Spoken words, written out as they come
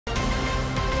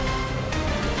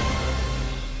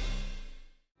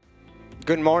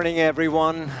Good morning,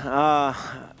 everyone,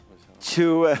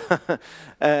 to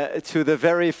the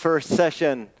very first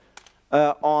session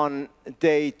on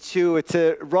day 2. It's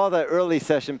a rather early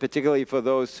session, particularly for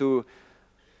those who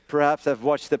perhaps have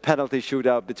watched the penalty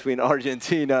shootout between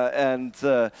Argentina and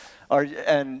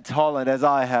Holland, as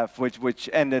I have, which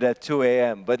ended at 2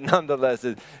 a.m. But nonetheless,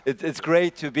 it's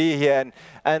great to be here.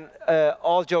 And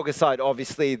all joke aside,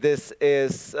 obviously, this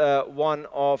is one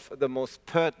of the most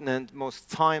pertinent, most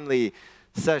timely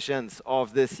sessions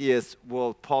of this year's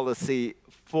World Policy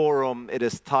Forum. It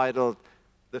is titled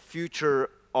 "The Future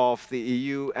of the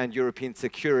EU and European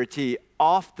Security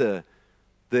After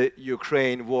the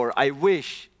Ukraine War." I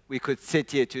wish we could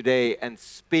sit here today and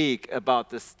speak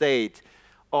about the state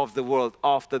of the world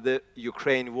after the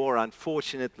Ukraine war.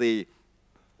 Unfortunately,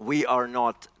 we are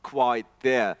not quite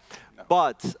there. No.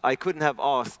 But I couldn't have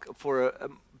asked for a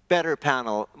better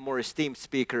panel, more esteemed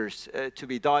speakers, to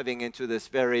be diving into this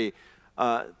very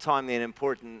timely and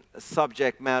important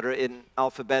subject matter in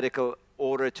alphabetical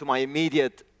order. To my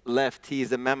immediate left, he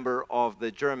is a member of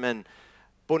the German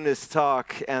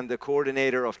Bundestag and the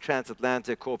coordinator of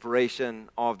Transatlantic Cooperation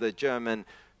of the German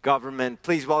government.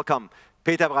 Please welcome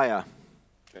Peter Breyer.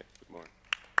 Okay, good morning.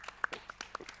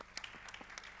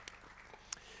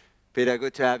 Peter,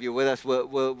 good to have you with us.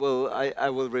 I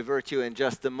will revert to you in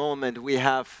just a moment. We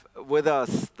have with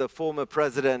us the former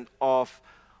president of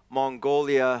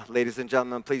Mongolia. Ladies and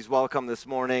gentlemen, please welcome this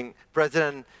morning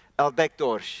President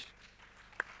Elbekdorj.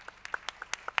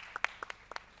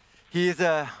 He is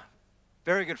a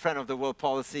very good friend of the World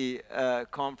Policy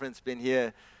Conference, been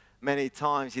here many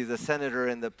times. He's a senator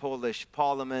in the Polish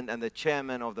Parliament and the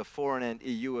chairman of the Foreign and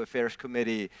EU Affairs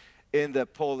Committee in the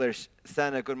Polish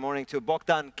Senate. Good morning to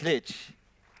Bogdan Klich.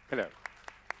 Hello.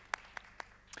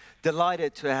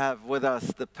 Delighted to have with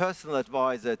us the personal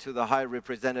advisor to the High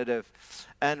Representative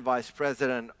and Vice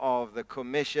President of the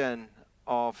Commission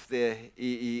of the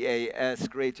EEAS.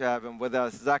 Great to have him with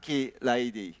us, Zaki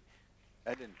Laidi.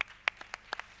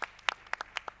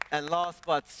 And last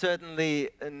but certainly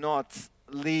not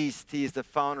least, he is the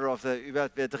founder of the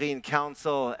Hubert Védrine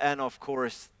Council and, of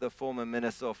course, the former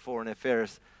Minister of Foreign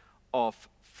Affairs of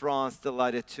France.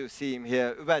 Delighted to see him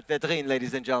here. Hubert Védrine,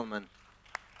 ladies and gentlemen.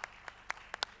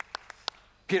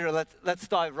 Peter, let's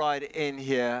dive right in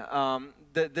here.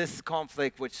 This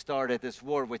conflict which started, this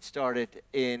war which started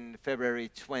in February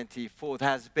 24th,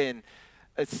 has been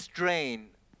a strain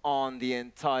on the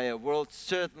entire world,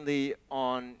 certainly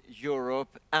on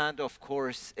Europe, and of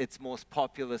course its most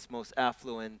populous, most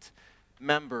affluent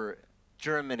member,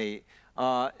 Germany,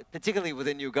 particularly with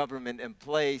a new government in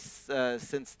place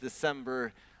since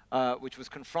December, which was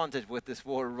confronted with this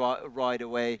war right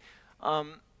away.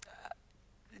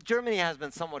 Germany has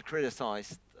been somewhat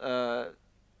criticized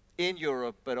in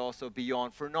Europe, but also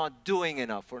beyond, for not doing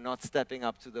enough, for not stepping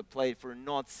up to the plate, for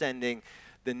not sending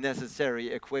the necessary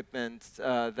equipment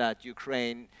that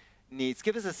Ukraine needs.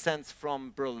 Give us a sense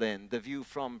from Berlin, the view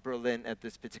from Berlin at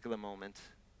this particular moment.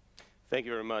 Thank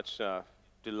you very much.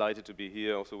 Delighted to be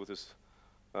here also with this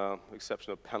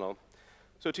exceptional panel.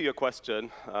 So to your question,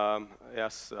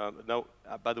 yes, now,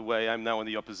 by the way, I'm now in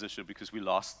the opposition because we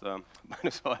lost, so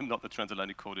I'm not the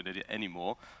transatlantic coordinator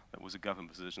anymore. That was a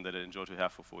government position that I enjoyed to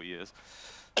have for 4 years.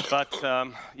 But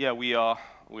yeah, we are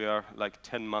like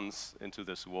 10 months into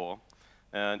this war.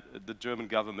 And the German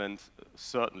government,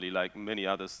 certainly, like many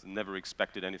others, never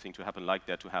expected anything to happen like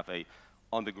that, to have a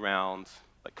on-the-ground,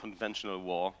 like conventional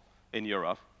war in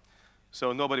Europe.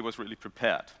 So nobody was really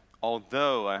prepared.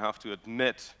 Although, I have to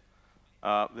admit,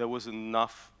 there was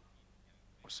enough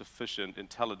or sufficient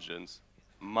intelligence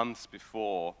months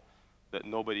before that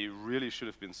nobody really should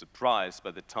have been surprised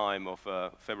by the time of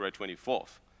February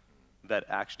 24th, that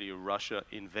actually Russia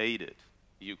invaded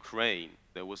Ukraine.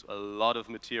 There was a lot of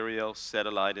material,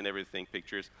 satellite and everything,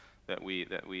 pictures that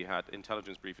we had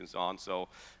intelligence briefings on. So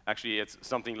actually it's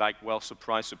something like, well,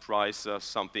 surprise, surprise,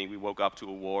 something. We woke up to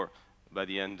a war by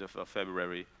the end of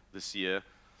February this year.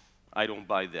 I don't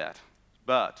buy that.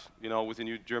 But, you know, with the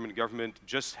new German government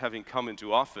just having come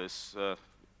into office,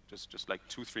 just like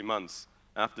 2-3 months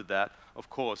after that, of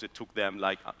course, it took them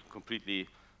like completely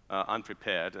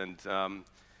unprepared. And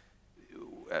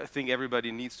I think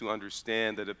everybody needs to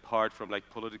understand that apart from like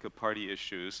political party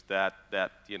issues, that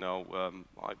you know,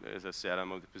 as I said,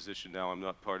 I'm in the position now, I'm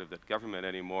not part of that government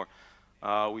anymore.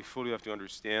 We fully have to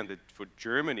understand that for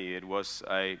Germany, it was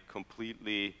a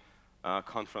completely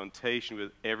confrontation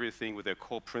with everything, with their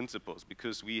core principles,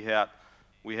 because we had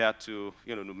to,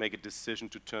 you know, to make a decision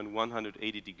to turn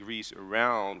 180 degrees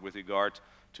around with regard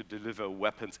to deliver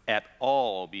weapons at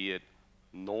all, be it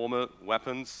normal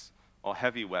weapons or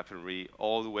heavy weaponry,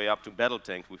 all the way up to battle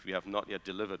tanks, which we have not yet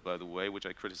delivered, by the way, which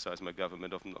I criticize my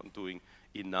government of not doing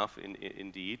enough,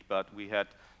 indeed. But we had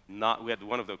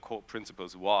one of the core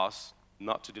principles was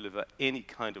not to deliver any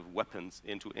kind of weapons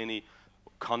into any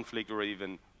conflict or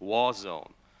even war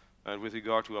zone. And with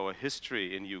regard to our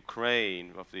history in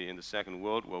Ukraine, in the Second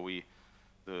World War,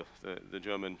 the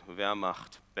German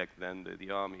Wehrmacht back then,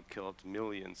 the army killed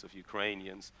millions of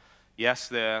Ukrainians.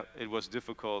 Yes, it was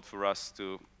difficult for us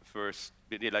to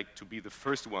be the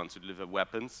first ones to deliver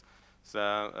weapons,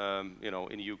 so,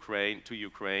 in Ukraine, to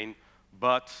Ukraine.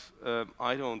 But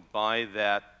I don't buy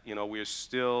that, we're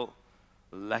still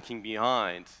lacking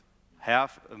behind.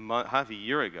 Half a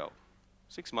year ago,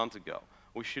 6 months ago,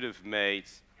 we should have made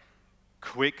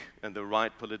quick and the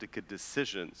right political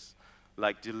decisions,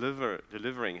 like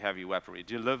delivering heavy weaponry,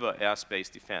 deliver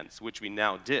airspace defense, which we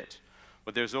now did.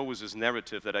 But there's always this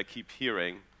narrative that I keep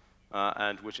hearing,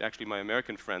 and which actually my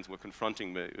American friends were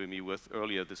confronting me with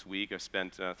earlier this week. I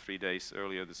spent 3 days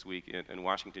earlier this week in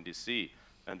Washington, D.C.,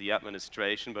 and the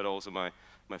administration, but also my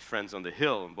friends on the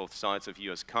Hill on both sides of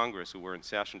U.S. Congress, who were in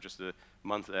session just a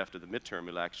month after the midterm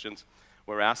elections,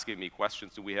 were asking me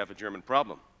questions: do we have a German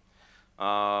problem?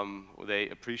 They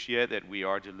appreciate that we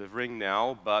are delivering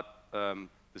now, but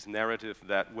this narrative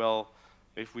that, well,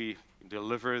 if we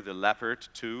deliver the Leopard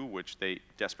 2, which they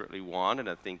desperately want, and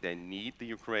I think they need the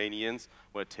Ukrainians,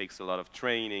 well, it takes a lot of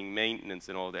training, maintenance,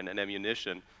 and all that, and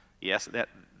ammunition. Yes,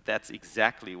 that's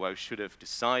exactly why we should have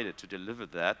decided to deliver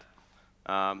that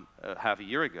half a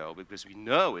year ago, because we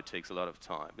know it takes a lot of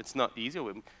time. It's not easy.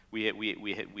 We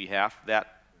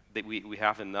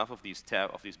have enough of these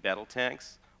battle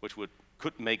tanks, which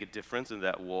could make a difference in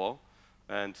that war.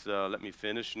 And let me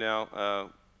finish now.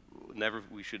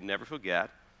 We should never forget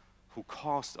who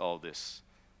caused all this.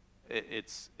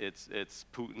 It's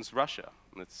Putin's Russia.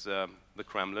 It's the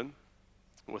Kremlin,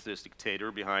 with this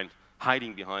dictator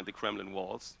hiding behind the Kremlin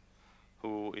walls,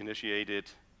 who initiated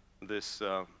this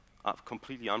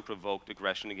completely unprovoked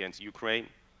aggression against Ukraine.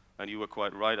 And you were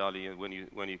quite right, Ali, when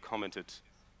you commented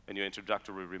in your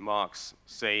introductory remarks,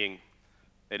 saying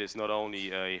it is not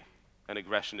only an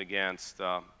aggression against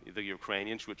the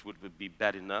Ukrainians, which would be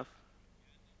bad enough.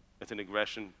 It's an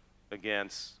aggression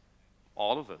against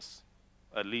all of us,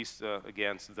 at least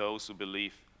against those who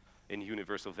believe in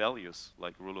universal values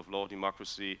like rule of law,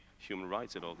 democracy, human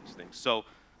rights, and all these things. So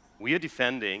we are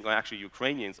defending, or actually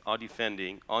Ukrainians are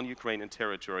defending on Ukrainian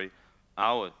territory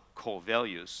our core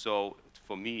values. So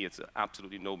for me, it's an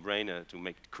absolutely no-brainer to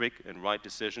make quick and right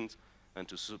decisions and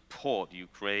to support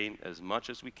Ukraine as much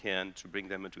as we can to bring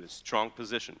them into a strong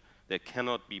position. There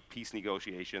cannot be peace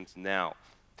negotiations now.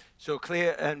 So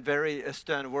clear and very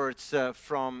stern words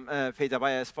from Peter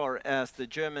Bayer as far as the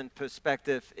German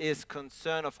perspective is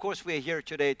concerned. Of course, we're here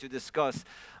today to discuss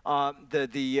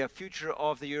the future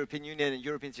of the European Union and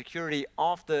European security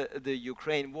after the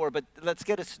Ukraine war. But let's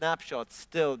get a snapshot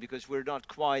still, because we're not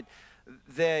quite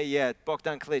there yet.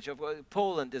 Bogdan Klic,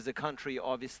 Poland is a country,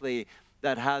 obviously,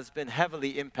 that has been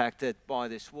heavily impacted by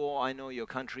this war. I know your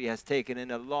country has taken in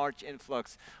a large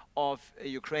influx of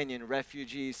Ukrainian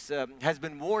refugees, has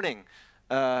been warning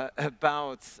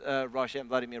about Russia and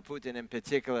Vladimir Putin in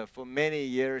particular for many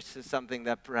years, something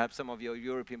that perhaps some of your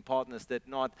European partners did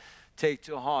not take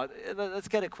to heart. Let's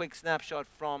get a quick snapshot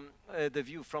from the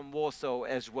view from Warsaw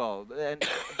as well, and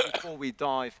before we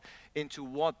dive into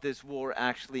what this war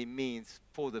actually means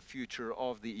for the future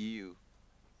of the EU.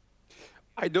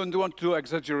 I don't want to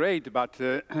exaggerate, but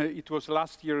it was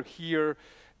last year here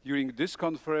during this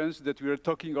conference that we were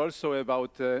talking also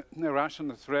about the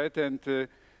Russian threat, and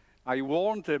I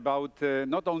warned about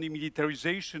not only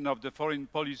militarization of the foreign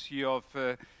policy of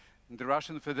the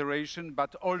Russian Federation,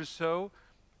 but also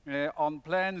on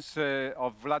plans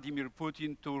of Vladimir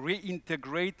Putin to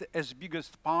reintegrate as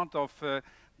biggest part of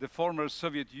the former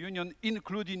Soviet Union,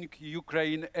 including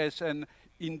Ukraine, as an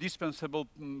indispensable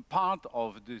part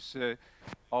of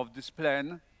this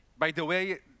plan. By the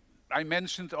way, I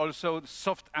mentioned also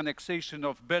soft annexation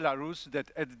of Belarus that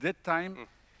at that time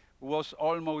was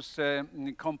almost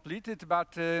completed,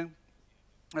 but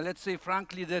let's say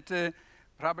frankly that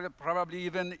probably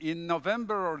even in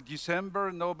November or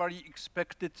December nobody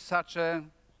expected such a...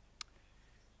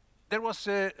 It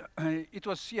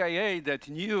was CIA that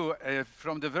knew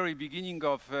from the very beginning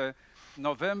of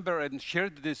November and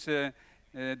shared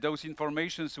those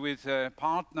informations with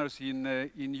partners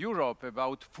in Europe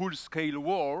about full-scale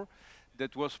war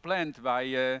that was planned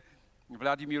by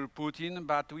Vladimir Putin,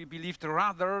 but we believed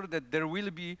rather that there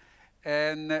will be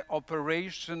an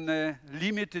operation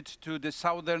limited to the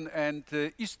southern and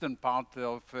eastern part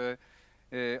of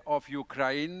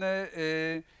Ukraine.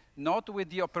 not with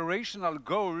the operational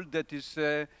goal that is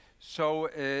so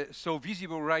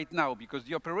visible right now, because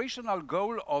the operational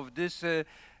goal of this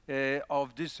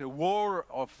war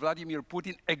of Vladimir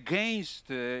Putin against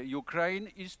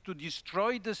Ukraine is to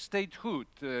destroy the statehood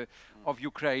of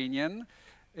Ukrainian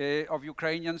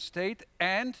state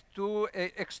and to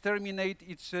exterminate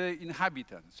its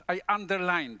inhabitants. I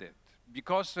underlined it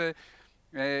because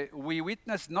we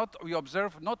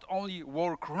observe not only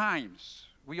war crimes,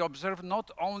 we observe not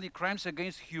only crimes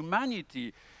against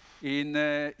humanity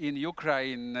in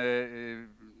Ukraine,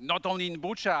 not only in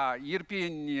Bucha,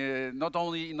 Irpin, not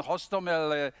only in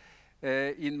Hostomel,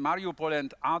 in Mariupol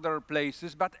and other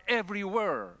places, but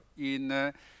everywhere in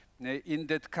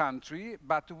that country.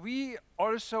 But we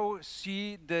also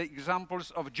see the examples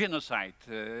of genocide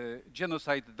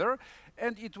there,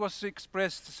 and it was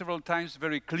expressed several times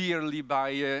very clearly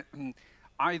by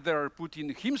either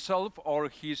Putin himself or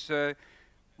his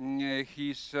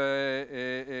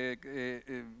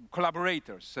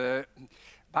collaborators.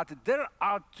 But there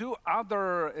are two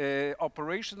other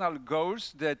operational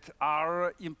goals that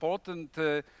are important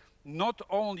not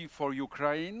only for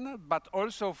Ukraine, but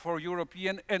also for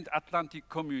European and Atlantic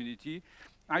community.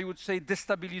 I would say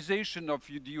destabilization of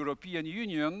the European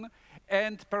Union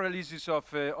and paralysis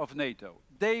of NATO.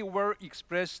 They were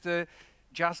expressed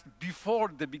just before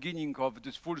the beginning of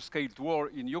this full-scale war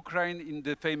in Ukraine in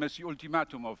the famous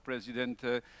ultimatum of President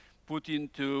Putin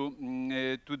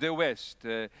to the West.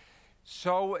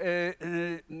 So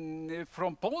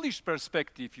from Polish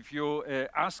perspective, if you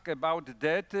ask about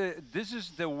that, this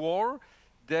is the war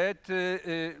that,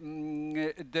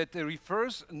 that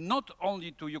refers not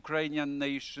only to Ukrainian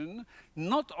nation,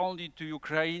 not only to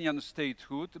Ukrainian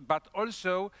statehood, but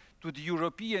also to the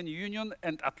European Union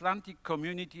and Atlantic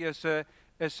community as a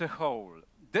whole.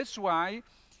 That's why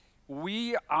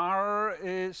we are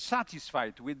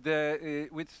satisfied with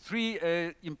three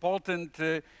important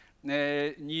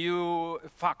new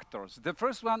factors. The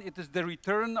first one, it is the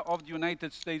return of the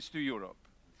United States to Europe.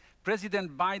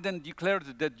 President Biden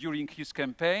declared that during his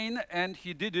campaign, and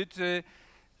he did it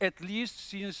at least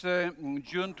since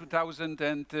June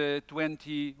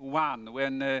 2021,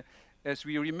 when, as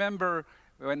we remember,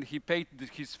 when he paid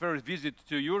his first visit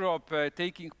to Europe,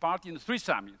 taking part in 3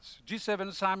 summits,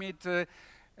 G7 summit,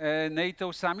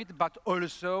 NATO summit, but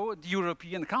also the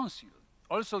European Council.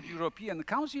 Also the European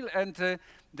Council, and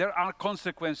there are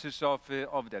consequences of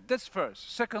that. That's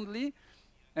first. Secondly,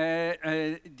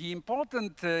 the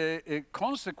important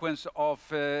consequence of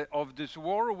this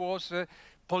war was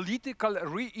political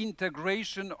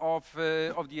reintegration of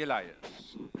the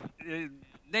alliance.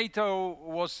 NATO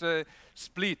was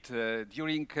split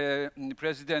during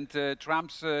President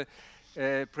Trump's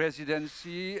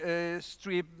presidency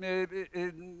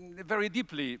very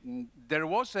deeply. There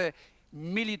was a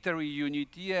military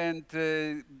unity, and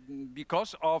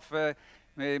because of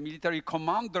military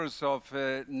commanders of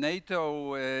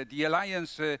NATO, the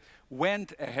alliance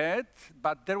went ahead,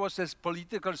 but there was a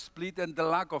political split and the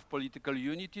lack of political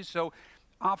unity. So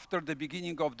after the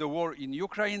beginning of the war in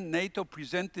Ukraine, NATO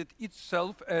presented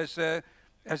itself as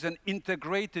an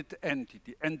integrated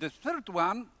entity. And the third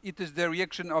one, it is the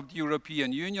reaction of the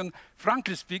European Union.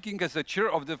 Frankly speaking, as a chair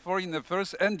of the Foreign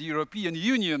Affairs and the European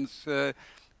Union's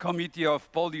Committee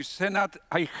of Polish Senate,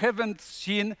 I haven't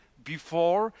seen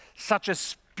before such a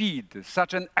speed,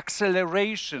 such an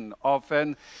acceleration of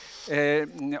the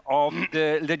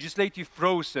legislative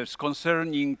process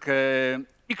concerning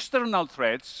external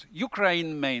threats,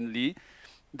 Ukraine mainly,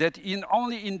 that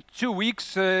only in 2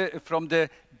 weeks from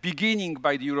the beginning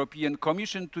by the European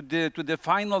Commission to the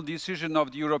final decision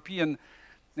of the European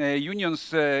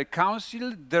Union's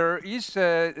Council, the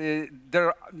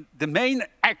main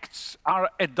acts are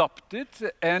adopted,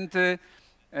 and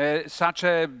such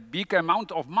a big amount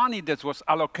of money that was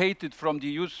allocated from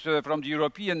the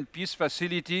European Peace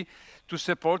Facility to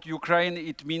support Ukraine,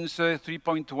 it means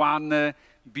 3.1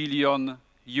 billion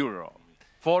euro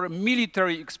for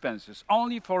military expenses,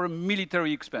 only for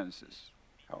military expenses.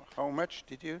 How much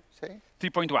did you say?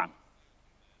 3.1.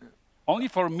 Only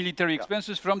for military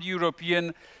expenses from the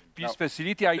European Peace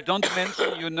Facility. I don't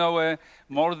mention, you know,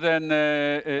 more than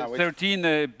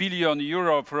 13 billion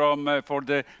euro for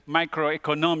the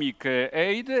macroeconomic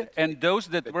aid, and those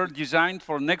that were designed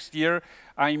for next year,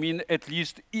 I mean at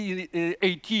least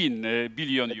 18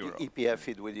 billion euro. The EPF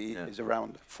is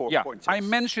around 4.6. Yeah, I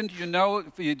mentioned, you know,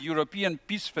 the European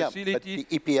Peace Facility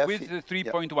with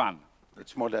 3.1.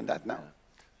 It's more than that now.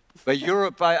 But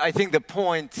Europe, I think the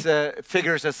point,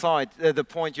 figures aside, the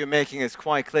point you're making is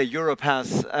quite clear. Europe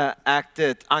has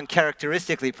acted,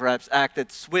 uncharacteristically perhaps,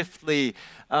 acted swiftly,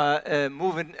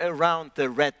 moving around the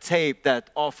red tape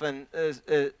that often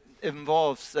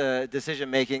involves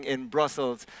decision-making in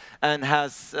Brussels and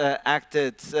has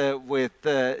acted with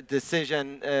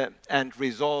decision and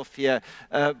resolve here.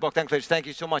 Bogdan Klic, thank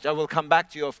you so much. I will come back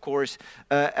to you, of course,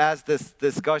 as this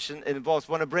discussion involves.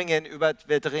 I want to bring in Hubert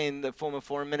Védrine, the former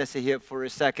foreign minister, here for a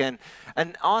second,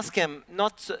 and ask him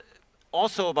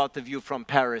also about the view from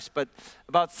Paris, but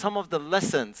about some of the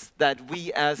lessons that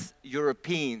we as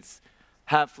Europeans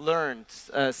have learned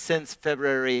since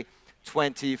February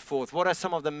 24th. What are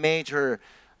some of the major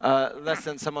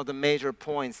lessons, some of the major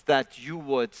points that you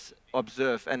would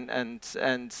observe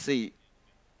and see?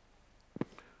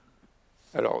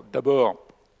 Alors, d'abord,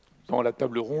 dans la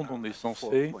table ronde, on est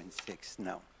censé... 4.6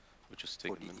 now. Which is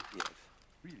taken.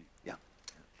 Really? Yeah.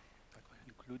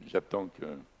 J'attends que...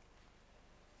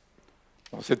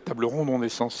 Dans cette table ronde, on est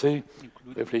censé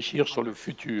réfléchir sur le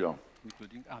futur.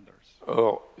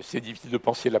 Or, c'est difficile de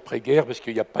penser l'après-guerre parce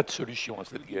qu'il n'y a pas de solution à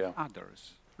cette guerre.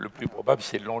 Le plus probable,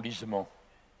 c'est l'enlisement.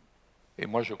 Et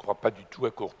moi, je ne crois pas du tout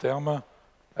à court terme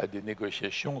à des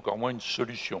négociations, encore moins une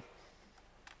solution.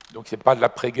 Donc, ce n'est pas de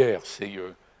l'après-guerre, c'est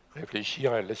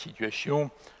réfléchir à la situation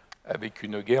avec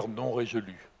une guerre non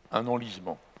résolue, un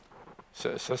enlisement.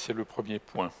 Ça c'est le premier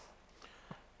point.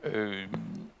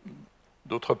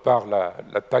 D'autre part,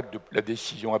 l'attaque de la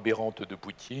décision aberrante de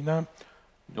Poutine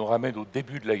nous ramène au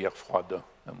début de la guerre froide,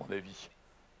 à mon avis.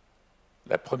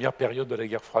 La première période de la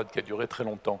guerre froide qui a duré très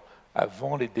longtemps,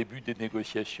 avant les débuts des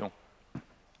négociations.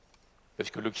 Parce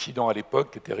que l'Occident, à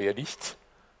l'époque, était réaliste,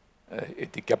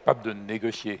 était capable de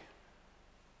négocier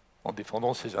en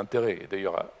défendant ses intérêts. Et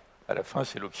d'ailleurs, à la fin,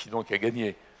 c'est l'Occident qui a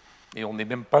gagné. Et on n'est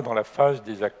même pas dans la phase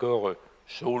des accords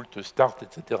SALT, START,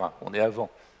 etc. On est avant,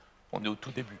 on est au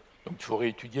tout début. Donc il faut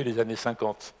réétudier les années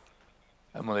 50,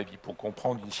 à mon avis, pour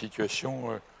comprendre une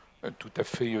situation tout à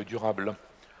fait durable.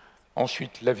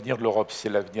 Ensuite, l'avenir de l'Europe, c'est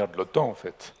l'avenir de l'OTAN, en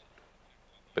fait.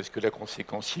 Parce que la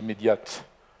conséquence immédiate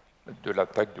de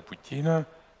l'attaque de Poutine,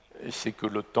 c'est que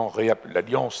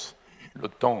l'Alliance,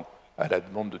 l'OTAN, à la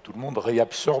demande de tout le monde,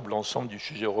 réabsorbe l'ensemble du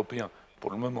sujet européen,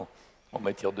 pour le moment, en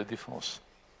matière de défense.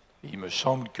 Et il me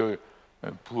semble que,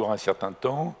 pour un certain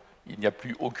temps, il n'y a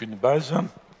plus aucune base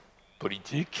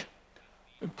politique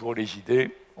pour les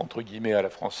idées, entre guillemets, à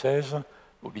la française,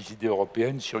 ou les idées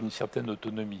européennes sur une certaine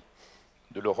autonomie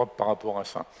de l'Europe par rapport à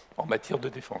ça, en matière de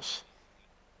défense.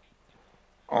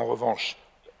 En revanche,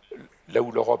 là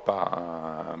où l'Europe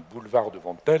a un boulevard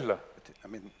devant elle,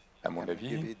 à mon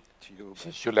avis,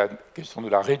 c'est sur la question de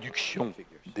la réduction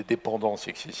des dépendances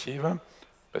excessives,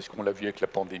 parce qu'on l'a vu avec la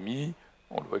pandémie,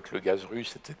 on le voit avec le gaz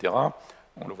russe, etc.,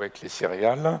 on le voit avec les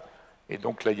céréales, et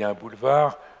donc là, il y a un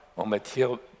boulevard en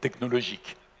matière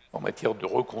technologique, en matière de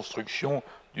reconstruction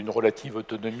d'une relative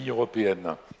autonomie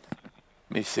européenne.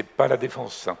 Mais ce n'est pas la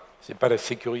défense, ce n'est pas la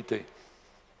sécurité.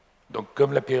 Donc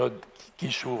comme la période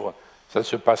qui s'ouvre, ça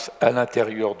se passe à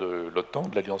l'intérieur de l'OTAN,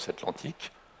 de l'Alliance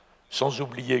Atlantique, sans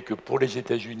oublier que pour les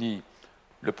États-Unis,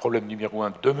 le problème numéro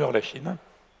 1 demeure la Chine,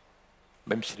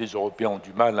 même si les Européens ont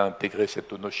du mal à intégrer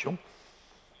cette notion.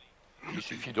 Il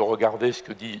suffit de regarder ce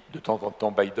que dit de temps en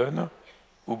temps Biden,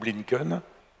 ou Blinken,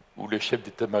 ou le chef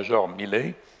d'état-major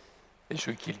Milley, et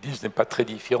ce qu'ils disent n'est pas très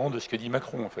différent de ce que dit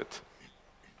Macron, en fait.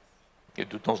 Et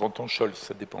de temps en temps, Scholz,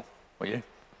 ça dépend. Voyez.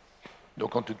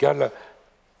 Donc, en tout cas, là,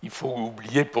 il faut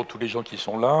oublier, pour tous les gens qui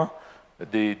sont là,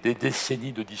 des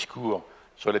décennies de discours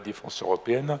sur la défense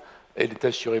européenne. Elle est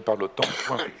assurée par l'OTAN,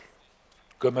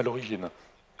 comme à l'origine,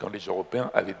 quand les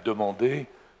Européens avaient demandé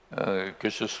que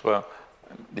ce soit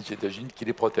les États-Unis qui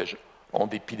les protègent, en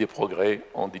dépit des progrès,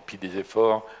 en dépit des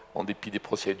efforts, en dépit des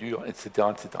procédures, etc.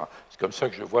 etc. C'est comme ça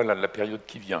que je vois la période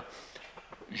qui vient.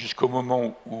 Jusqu'au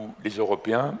moment où les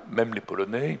Européens, même les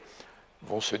Polonais,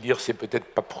 vont se dire c'est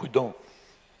peut-être pas prudent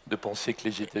de penser que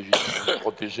les États-Unis sont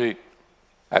protégés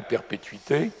à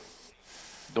perpétuité,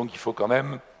 donc il faut quand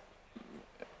même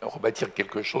rebâtir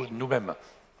quelque chose nous-mêmes.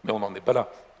 Mais on n'en est pas là.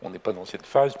 On n'est pas dans cette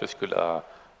phase parce que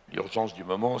l'urgence du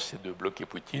moment, c'est de bloquer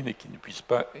Poutine et qu'il ne puisse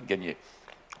pas gagner.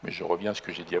 Mais je reviens à ce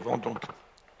que j'ai dit avant, donc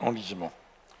enlisement.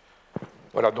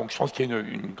 Voilà, donc je pense qu'il y a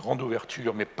une grande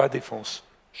ouverture, mais pas défense.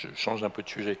 Je change un peu de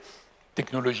sujet.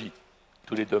 Technologie,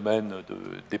 tous les domaines de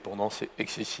dépendance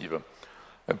excessive.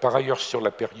 Par ailleurs, sur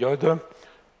la période,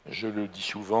 je le dis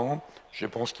souvent, je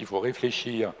pense qu'il faut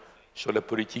réfléchir sur la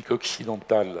politique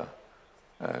occidentale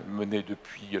menée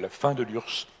depuis la fin de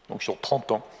l'URSS, donc sur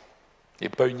 30 ans, et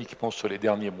pas uniquement sur les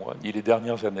derniers mois, ni les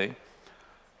dernières années.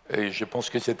 Et je pense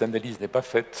que cette analyse n'est pas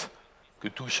faite, que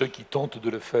tous ceux qui tentent de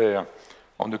le faire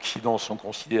en Occident sont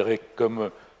considérés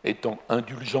comme étant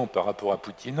indulgents par rapport à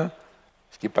Poutine,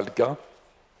 ce qui n'est pas le cas.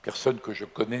 Personne que je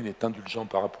connais n'est indulgent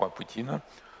par rapport à Poutine.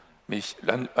 Mais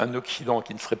un Occident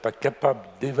qui ne serait pas capable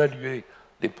d'évaluer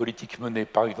les politiques menées,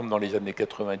 par exemple dans les années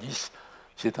 90,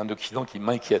 c'est un Occident qui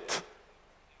m'inquiète.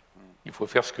 Il faut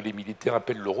faire ce que les militaires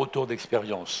appellent le retour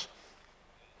d'expérience.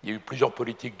 Il y a eu plusieurs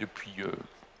politiques depuis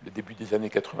le début des années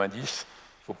 90. Il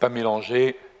ne faut pas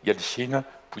mélanger Yeltsin,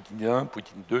 Poutine 1,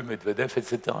 Poutine 2, Medvedev,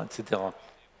 etc. etc.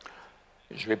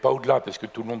 Je ne vais pas au-delà parce que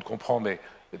tout le monde comprend, mais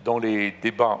dans les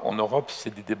débats en Europe,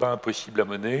 c'est des débats impossibles à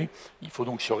mener. Il faut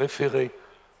donc se référer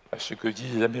à ce que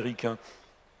disent les Américains,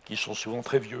 qui sont souvent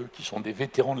très vieux, qui sont des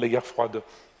vétérans de la guerre froide,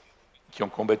 qui ont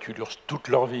combattu l'URSS toute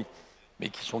leur vie, mais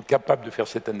qui sont capables de faire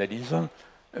cette analyse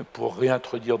pour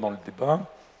réintroduire dans le débat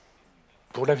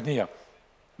pour l'avenir.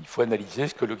 Il faut analyser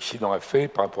ce que l'Occident a fait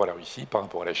par rapport à la Russie, par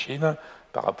rapport à la Chine,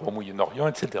 par rapport au Moyen-Orient,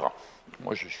 etc.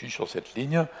 Moi, je suis sur cette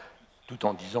ligne, tout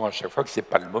en disant à chaque fois que ce n'est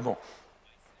pas le moment.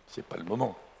 Ce n'est pas le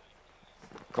moment.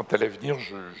 Quant à l'avenir,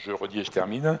 je redis et je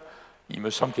termine, il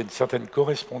me semble qu'il y a une certaine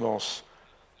correspondance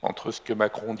entre ce que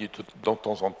Macron dit de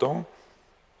temps en temps.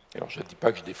 Alors, je ne dis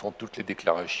pas que je défends toutes les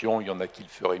déclarations, il y en a qu'il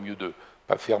ferait mieux de ne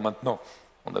pas faire maintenant,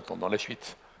 en attendant la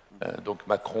suite. Donc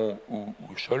Macron ou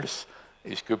Scholz,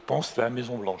 et ce que pense la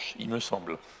Maison-Blanche, il me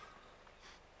semble.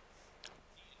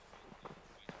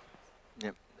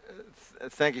 Yeah.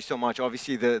 Thank you so much.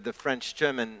 Obviously, the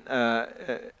French-German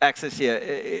axis here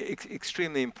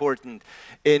extremely important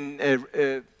in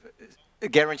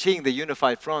guaranteeing the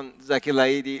unified front. Zaki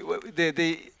Laidi,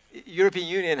 the European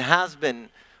Union has been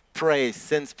praised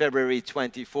since February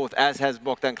 24th, as has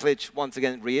Bogdan Klic once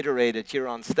again reiterated here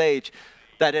on stage,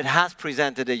 that it has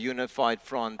presented a unified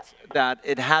front, that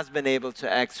it has been able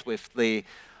to act swiftly.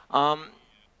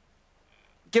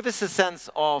 Give us a sense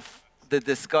of the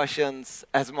discussions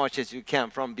as much as you can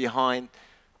from behind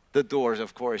the doors,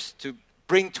 of course, to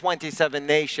bring 27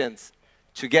 nations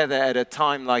together at a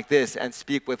time like this and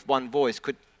speak with one voice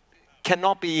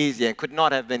cannot be easy and could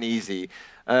not have been easy.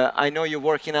 I know you're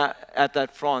working at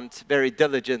that front very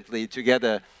diligently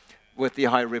together with the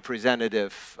High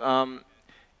Representative.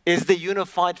 Is the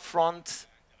unified front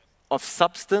of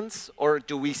substance, or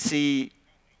do we see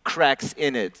cracks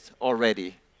in it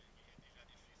already?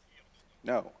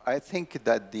 No, I think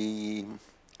that the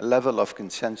level of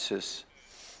consensus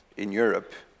in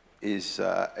Europe is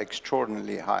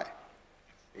extraordinarily high.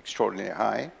 Extraordinarily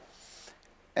high.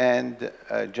 And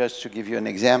just to give you an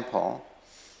example,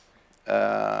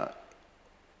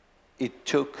 it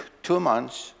took 2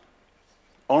 months,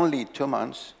 only 2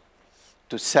 months,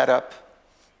 to set up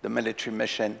the military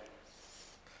mission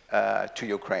to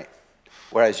Ukraine.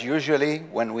 Whereas usually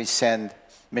when we send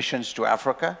missions to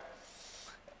Africa,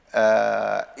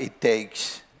 it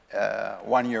takes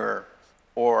 1 year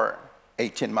or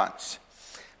 18 months.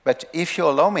 But if you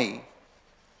allow me,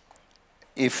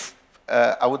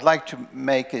 I would like to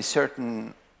make a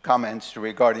certain comments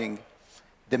regarding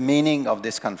the meaning of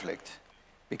this conflict.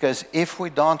 Because if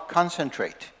we don't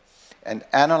concentrate and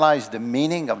analyze the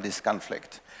meaning of this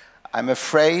conflict, I'm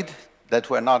afraid that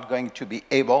we're not going to be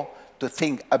able to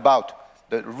think about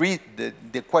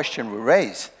the question we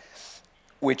raise,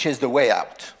 which is the way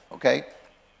out, okay?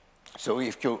 So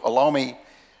if you allow me,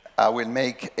 I will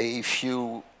make a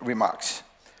few remarks.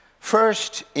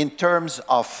 First, in terms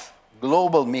of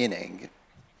global meaning,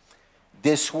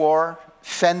 this war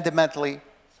fundamentally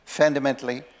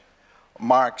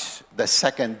marks the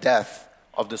second death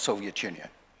of the Soviet Union.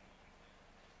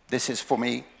 This is, for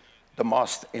me, the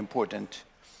most important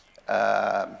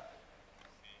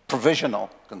provisional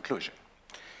conclusion.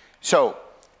 So,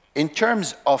 in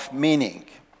terms of meaning,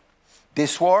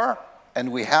 this war,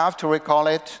 and we have to recall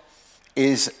it,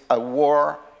 is a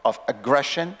war of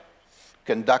aggression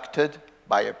conducted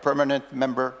by a permanent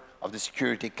member of the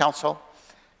Security Council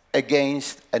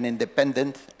against an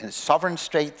independent and sovereign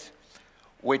state,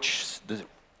 which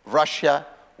Russia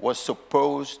was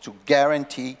supposed to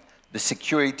guarantee the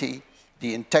security,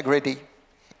 the integrity,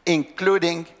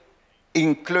 including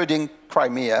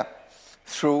Crimea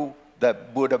through the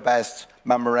Budapest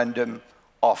Memorandum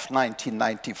of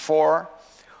 1994,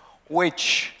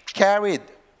 which carried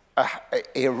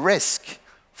a risk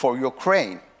for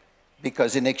Ukraine,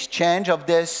 because in exchange of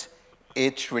this,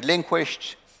 it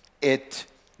relinquished its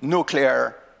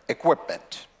nuclear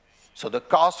equipment. So the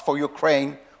cost for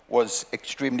Ukraine was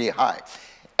extremely high.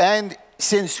 And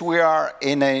since we are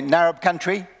in an Arab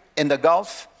country in the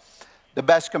Gulf, the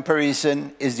best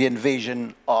comparison is the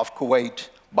invasion of Kuwait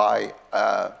by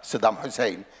Saddam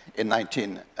Hussein in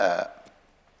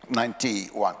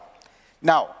 1991.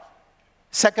 Now,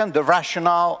 second, the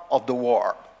rationale of the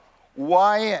war.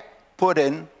 Why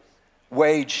Putin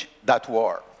waged that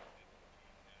war?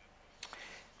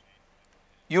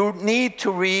 You need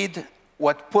to read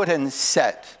what Putin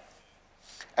said.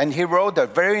 And he wrote a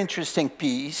very interesting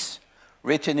piece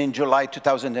written in July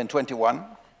 2021,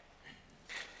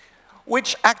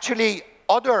 which actually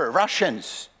other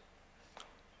Russians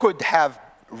could have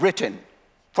written.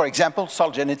 For example,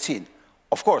 Solzhenitsyn,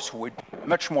 of course, with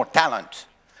much more talent,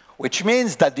 which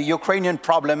means that the Ukrainian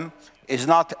problem is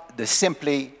not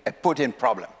simply a Putin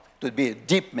problem. It would be a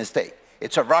deep mistake.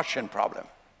 It's a Russian problem.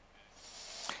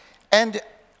 And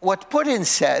what Putin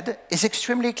said is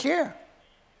extremely clear.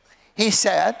 He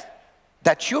said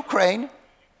that Ukraine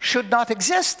should not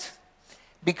exist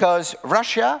because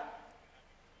Russia,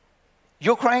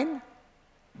 Ukraine,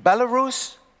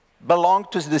 Belarus belong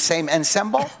to the same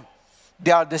ensemble.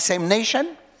 They are the same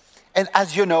nation. And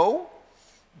as you know,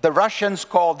 the Russians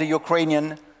call the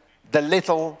Ukrainian the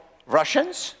little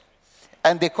Russians,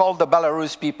 and they call the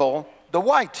Belarus people the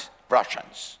white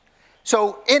Russians.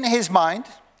 So in his mind,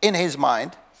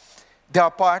 they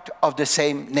are part of the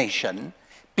same nation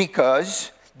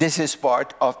because this is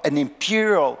part of an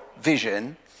imperial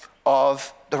vision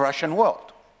of the Russian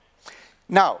world.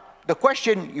 Now, the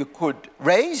question you could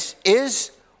raise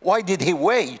is, why did he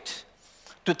wait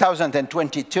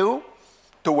 2022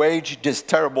 to wage this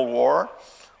terrible war,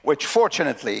 which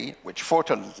fortunately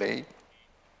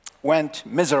went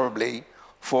miserably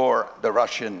for the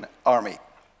Russian army?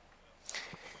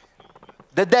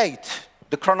 The date,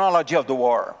 the chronology of the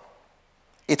war,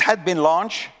 it had been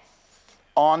launched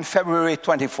on February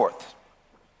 24th.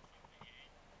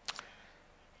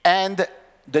 And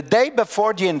the day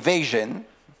before the invasion,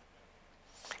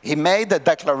 he made a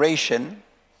declaration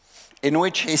in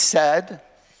which he said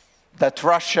that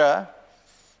Russia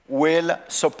will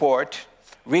support,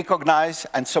 recognize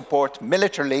and support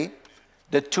militarily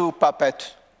the two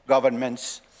puppet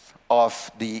governments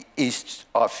of the east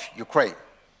of Ukraine.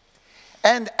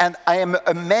 And I am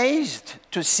amazed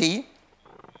to see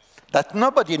that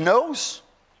nobody knows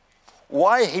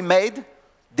why he made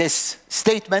this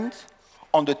statement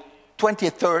on the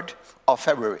 23rd of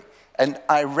February. And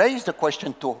I raised the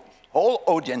question to the whole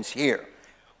audience here.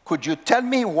 Could you tell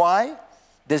me why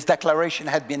this declaration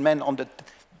had been made on the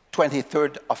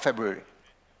 23rd of February?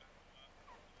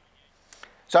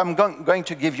 So I'm going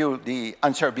to give you the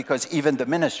answer because even the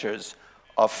ministers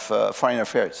of foreign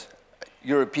affairs,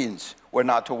 Europeans, were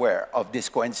not aware of this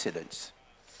coincidence.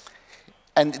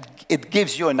 And it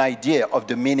gives you an idea of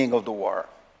the meaning of the war.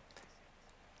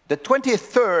 The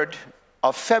 23rd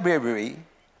of February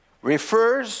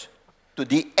refers to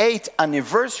the 8th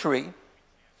anniversary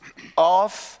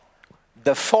of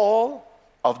the fall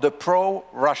of the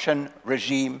pro-Russian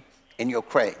regime in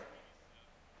Ukraine.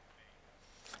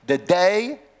 The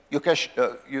day Lukashenko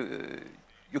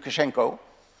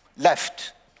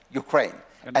left Ukraine.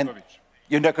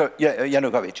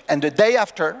 Yanukovych. And the day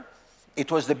after, it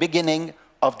was the beginning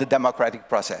of the democratic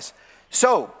process.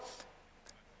 So,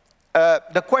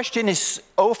 the question is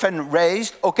often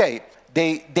raised, okay,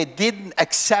 they didn't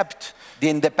accept the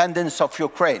independence of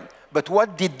Ukraine, but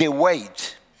what did they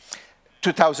wait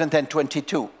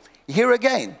 2022? Here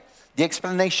again, the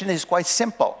explanation is quite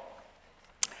simple.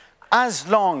 As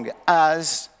long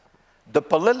as the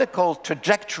political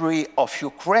trajectory of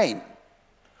Ukraine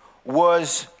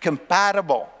was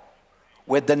compatible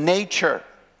with the nature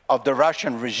of the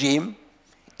Russian regime,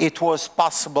 it was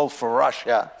possible for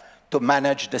Russia to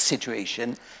manage the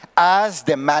situation as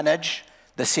they manage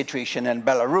the situation in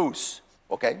Belarus,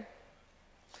 okay?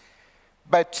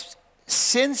 But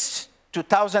since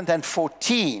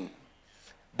 2014,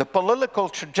 the political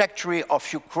trajectory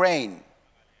of Ukraine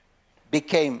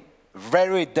became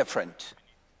very different,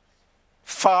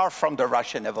 far from the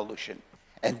Russian evolution.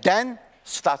 And then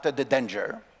started the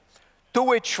danger, to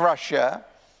which Russia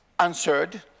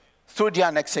answered through the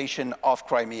annexation of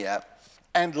Crimea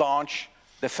and launched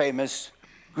the famous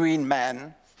Green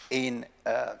Man in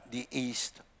the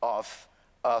east of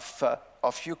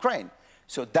Ukraine.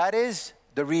 So that is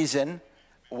the reason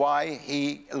why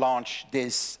he launched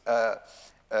this,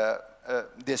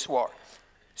 this war.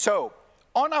 So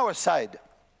on our side,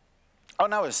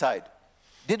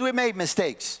 did we make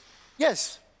mistakes?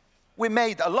 Yes, we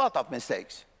made a lot of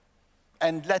mistakes.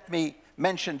 And let me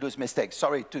mention those mistakes.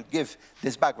 Sorry to give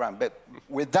this background, but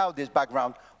without this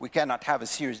background, we cannot have a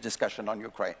serious discussion on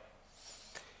Ukraine.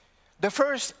 The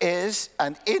first is,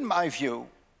 and in my view,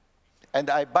 and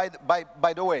by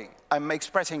the way, I'm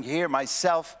expressing here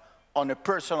myself on a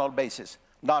personal basis,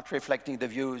 not reflecting the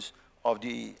views of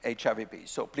the HRVP.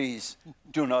 So please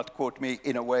do not quote me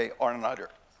in a way or another.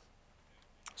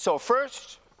 So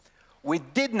first, we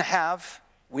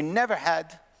never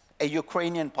had a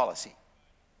Ukrainian policy.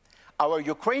 Our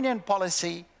Ukrainian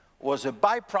policy was a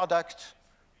byproduct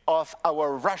of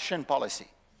our Russian policy.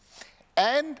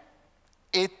 And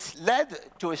it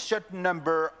led to a certain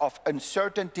number of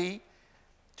uncertainty,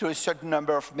 to a certain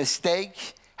number of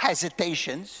mistakes,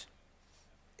 hesitations,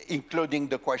 including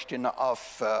the question of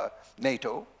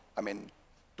NATO, I mean,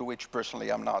 to which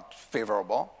personally I'm not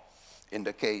favorable in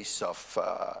the case of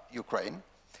Ukraine.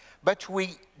 But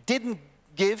we didn't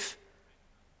give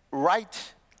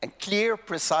right and clear,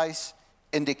 precise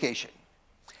indication.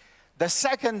 The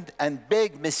second and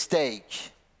big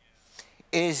mistake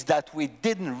is that we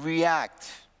didn't react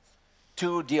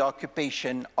to the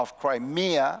occupation of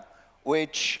Crimea,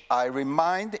 which I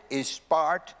remind is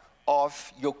part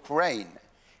of Ukraine,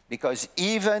 because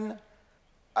even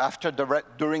after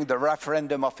during the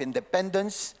referendum of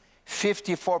independence,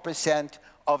 54%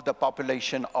 of the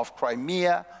population of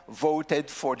Crimea voted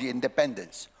for the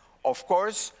independence. Of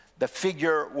course, the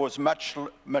figure was much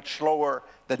lower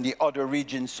than the other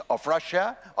regions of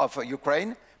Russia, of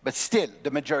Ukraine, but still,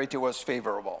 the majority was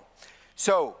favorable.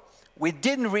 So we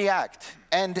didn't react,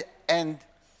 and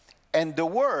the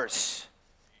worst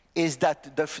is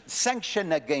that the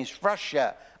sanction against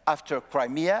Russia after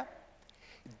Crimea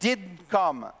didn't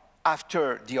come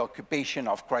after the occupation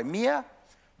of Crimea,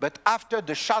 but after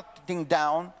the shutting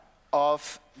down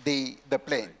of the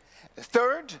plane.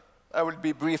 Third, I will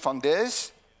be brief on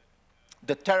this,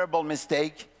 the terrible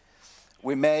mistake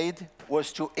we made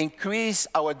was to increase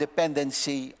our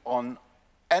dependency on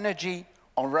energy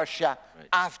on Russia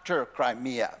after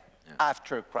Crimea,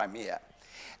 after Crimea.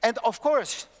 And of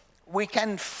course, we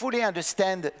can fully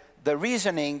understand the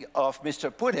reasoning of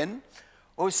Mr. Putin,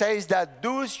 who says that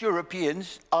those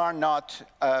Europeans are not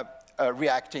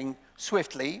reacting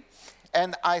swiftly.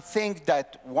 And I think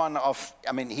that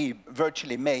he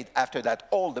virtually made after that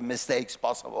all the mistakes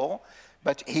possible,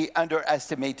 but he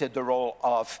underestimated the role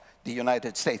of the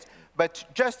United States. But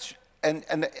just,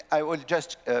 and I will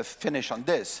just finish on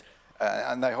this,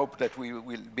 and I hope that we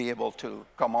will be able to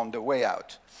come on the way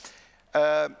out.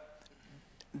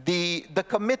 The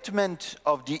commitment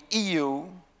of the EU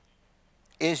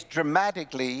is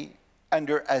dramatically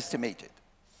underestimated.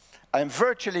 I'm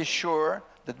virtually sure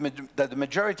that the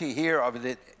majority here of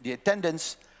the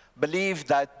attendants believe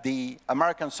that the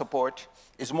American support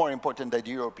is more important than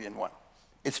the European one.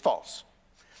 It's false.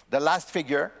 The last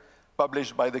figure,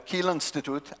 published by the Kiel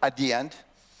Institute at the end,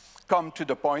 come to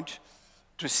the point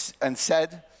and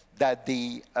said that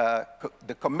the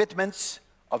commitments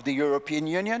of the European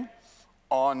Union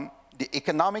on the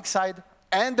economic side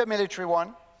and the military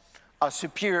one are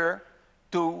superior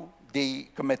to the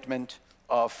commitment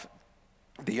of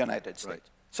the United States. Right.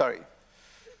 Sorry.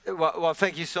 Well,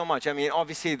 thank you so much. I mean,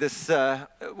 obviously, this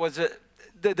was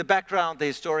the background, the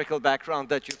historical background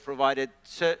that you provided,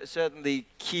 certainly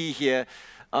key here.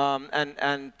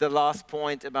 And the last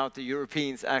point about the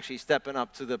Europeans actually stepping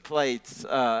up to the plate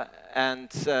and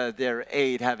their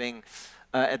aid having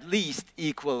at least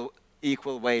equal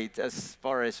weight as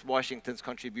far as Washington's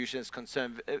contribution is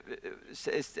concerned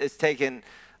is taken.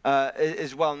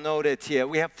 Is well noted here.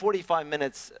 We have 45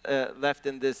 minutes left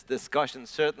in this discussion.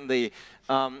 Certainly,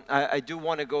 I do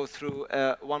want to go through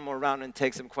one more round and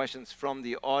take some questions from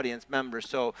the audience members.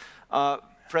 So,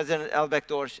 President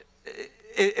Elbekdorj,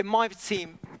 it might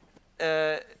seem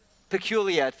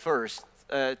peculiar at first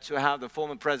to have the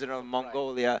former president of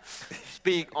Mongolia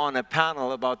speak on a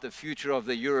panel about the future of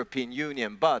the European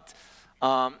Union. But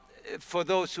for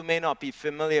those who may not be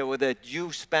familiar with it,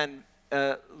 you spent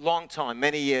a long time,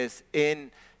 many years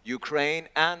in Ukraine,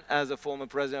 and as a former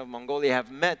president of Mongolia,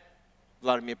 have met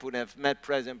Vladimir Putin, have met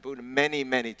President Putin many,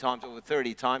 many times, over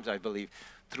 30 times, I believe,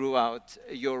 throughout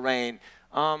your reign.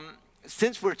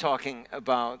 Since we're talking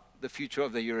about the future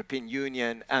of the European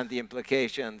Union and the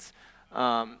implications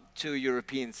to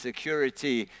European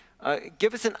security,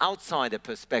 give us an outsider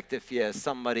perspective here,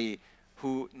 somebody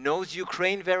who knows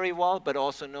Ukraine very well, but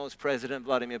also knows President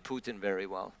Vladimir Putin very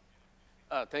well.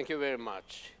 Thank you very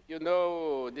much. You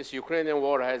know, this Ukrainian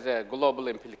war has a global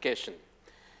implication.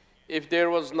 If there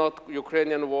was not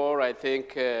Ukrainian war, I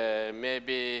think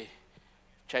maybe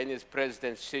Chinese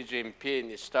President Xi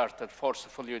Jinping started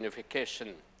forceful unification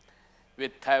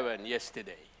with Taiwan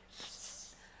yesterday.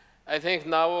 I think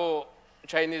now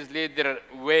Chinese leader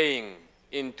weighing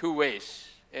in two ways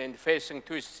and facing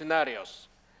two scenarios.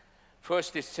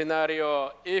 First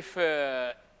scenario, if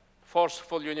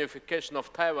forceful unification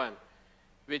of Taiwan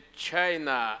with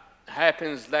China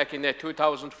happens like in the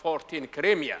 2014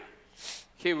 Crimea,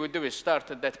 he would have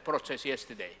started that process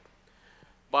yesterday.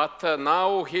 But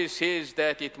now he says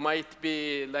that it might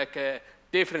be like a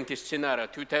different scenario,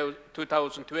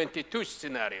 2022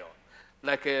 scenario,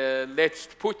 like a let's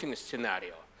Putin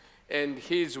scenario. And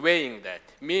he's weighing that.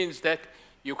 Means that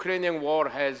Ukrainian war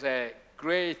has a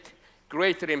great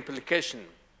greater implication,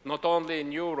 not only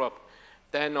in Europe,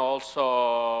 then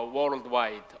also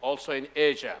worldwide, also in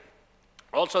Asia.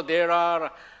 Also, there are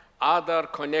other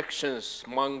connections,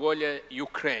 Mongolia,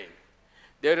 Ukraine.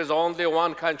 There is only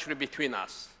one country between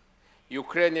us.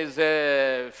 Ukraine is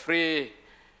a free,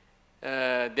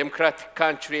 democratic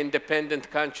country, independent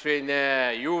country in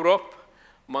Europe.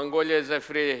 Mongolia is a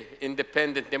free,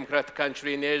 independent, democratic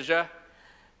country in Asia.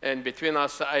 And between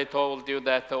us, I told you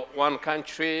that one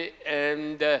country,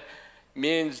 and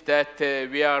means that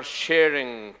we are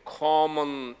sharing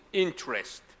common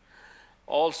interest.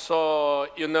 Also,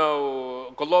 you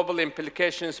know, global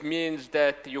implications means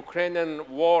that Ukrainian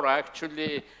war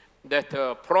actually, that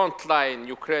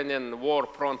Ukrainian war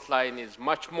front line is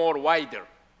much more wider.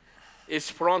 It's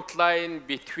front line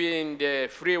between the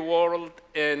free world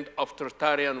and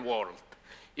authoritarian world.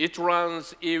 It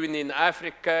runs even in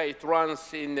Africa, it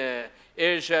runs in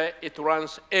Asia, it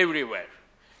runs everywhere.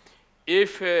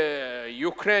 If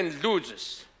Ukraine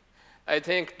loses, I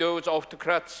think those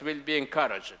autocrats will be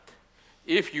encouraged.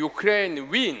 If Ukraine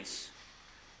wins,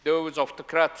 those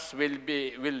autocrats will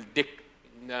be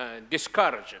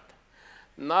discouraged.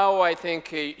 Now I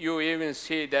think you even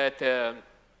see that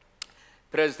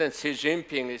President Xi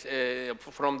Jinping is,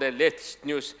 from the latest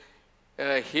news,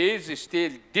 he is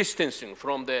still distancing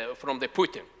from the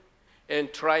Putin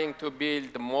and trying to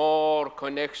build more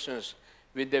connections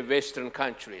with the Western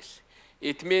countries.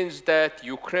 It means that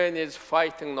Ukraine is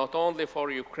fighting not only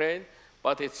for Ukraine,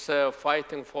 but it's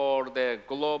fighting for the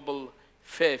global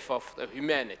faith of the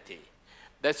humanity.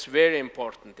 That's very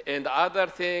important. And the other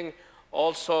thing,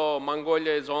 also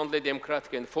Mongolia is only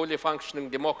democratic and fully functioning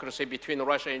democracy between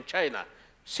Russia and China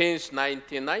since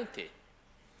 1990.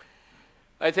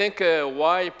 I think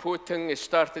why Putin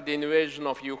started the invasion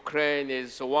of Ukraine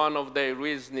is one of the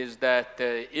reasons is that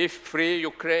if free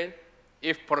Ukraine,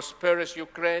 if prosperous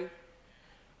Ukraine,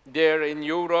 there in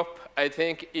Europe, I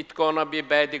think it's gonna be a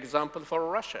bad example for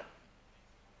Russia.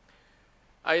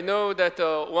 I know that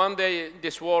one day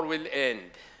this war will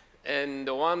end, and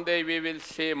one day we will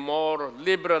see more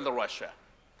liberal Russia.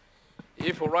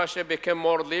 If Russia became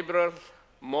more liberal,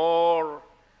 more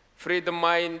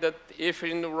freedom-minded, if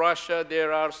in Russia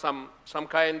there are some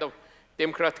kind of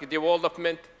democratic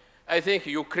development, I think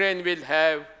Ukraine will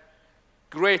have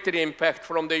greater impact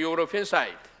from the European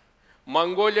side.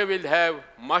 Mongolia will have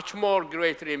much more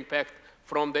greater impact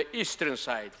from the eastern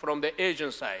side, from the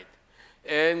Asian side.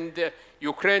 And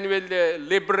Ukraine will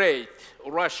liberate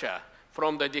Russia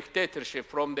from the dictatorship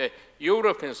from the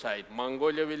European side.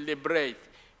 Mongolia will liberate.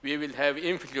 We will have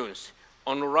influence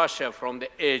on Russia from the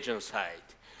Asian side.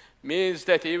 Means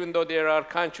that even though there are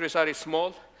countries are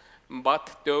small,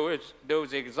 but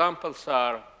those examples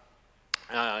are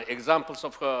examples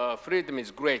of freedom is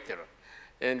greater.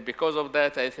 And because of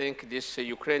that, I think this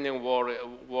Ukrainian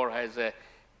war has a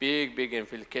big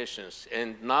implications.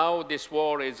 And now this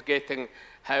war is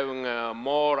having a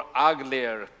more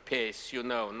uglier pace, you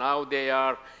know. Now they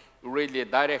are really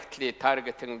directly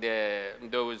targeting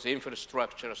those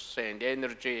infrastructures and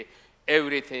energy,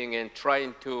 everything, and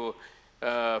trying to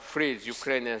freeze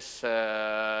Ukrainians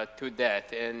to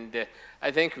that. And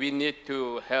I think we need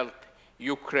to help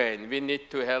Ukraine. We need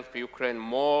to help Ukraine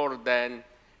more than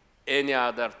any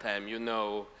other time, you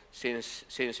know, since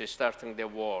starting the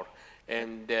war.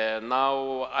 And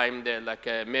now I'm like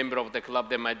a member of the Club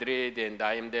de Madrid, and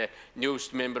I am the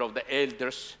newest member of the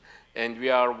elders, and we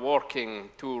are working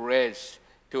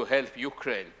to help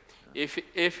Ukraine.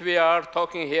 If we are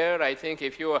talking here, I think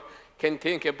if you can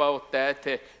think about that,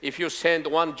 if you send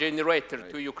one generator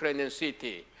to Ukrainian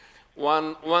city,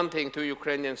 one thing to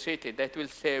Ukrainian city, that will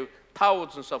save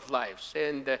thousands of lives.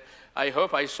 And I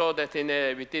hope I saw that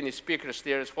within the speakers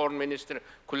there is Foreign Minister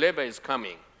Kuleba is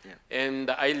coming. Yeah. And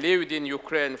I lived in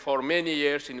Ukraine for many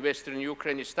years, in Western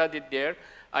Ukraine, studied there.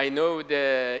 I know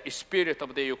the spirit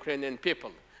of the Ukrainian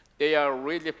people. They are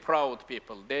really proud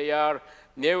people. They are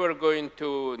never going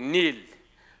to kneel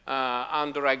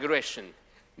under aggression.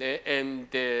 And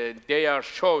they are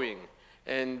showing.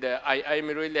 And I'm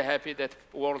really happy that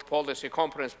World Policy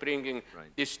Conference bringing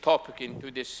this topic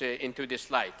into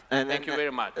this light. Thank you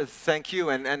very much. Thank you.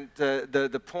 And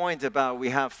the point about we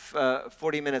have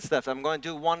 40 minutes left. I'm going to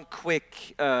do one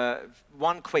quick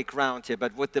round here,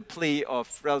 but with the plea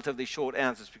of relatively short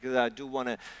answers, because I do want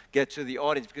to get to the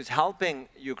audience. Because helping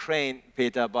Ukraine,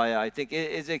 Peter, I think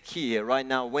is a key here. Right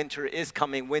now, winter is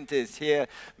coming. Winter is here.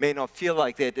 May not feel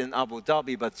like that in Abu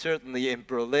Dhabi, but certainly in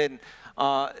Berlin.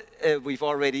 We've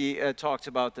already talked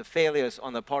about the failures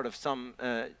on the part of some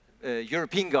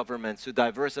European governments to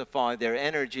diversify their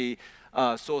energy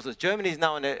sources. Germany is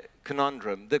now in a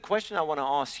conundrum. The question I want to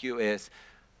ask you is,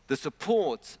 the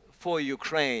support for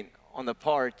Ukraine on the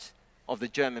part of the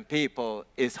German people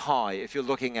is high, if you're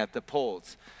looking at the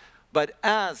polls. But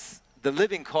as the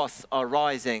living costs are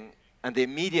rising and the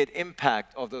immediate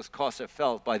impact of those costs are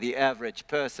felt by the average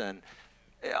person,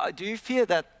 do you fear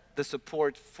that the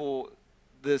support for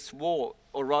this war,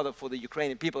 or rather for the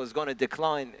Ukrainian people, is going to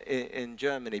decline in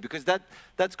Germany? Because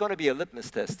that's going to be a litmus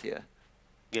test here.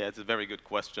 Yeah, it's a very good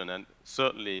question, and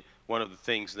certainly one of the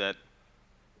things that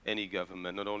any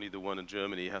government, not only the one in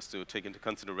Germany, has to take into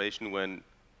consideration when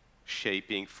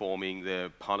shaping, forming their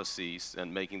policies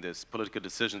and making these political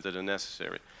decisions that are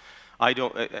necessary. I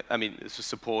mean, it's a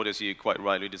support, as you quite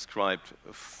rightly described,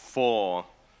 for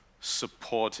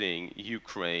supporting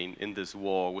Ukraine in this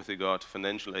war with regard to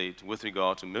financial aid, with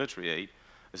regard to military aid,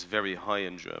 is very high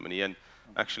in Germany. And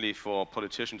actually, for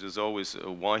politicians, it's always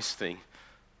a wise thing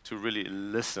to really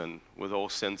listen with all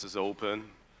senses open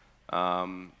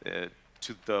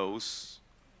to those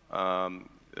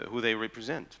who they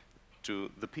represent,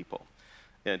 to the people.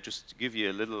 And just to give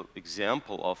you a little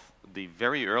example of the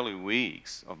very early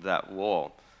weeks of that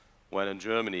war, when in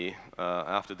Germany,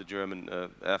 after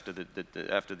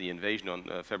the invasion on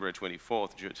February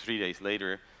 24th, 3 days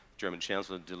later, German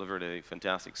Chancellor delivered a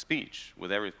fantastic speech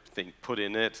with everything put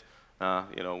in it,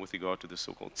 you know, with regard to the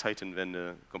so-called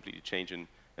Zeitenwende, completely change in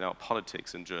our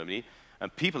politics in Germany.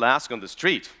 And people ask on the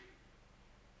street,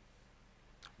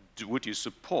 would you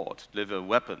support deliver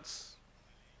weapons,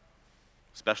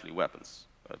 especially weapons,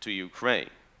 to Ukraine?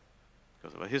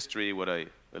 Because of a history, what I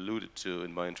alluded to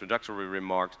in my introductory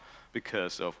remarks,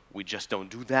 because of we just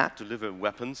don't do that, deliver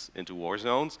weapons into war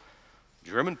zones.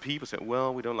 German people said,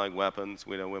 well, we don't like weapons,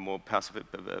 we're more pacific,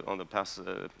 on the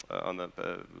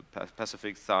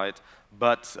Pacific side,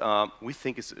 but we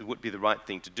think it would be the right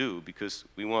thing to do, because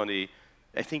we want to,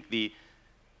 I think the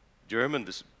German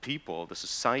people, the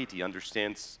society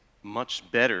understands much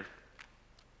better,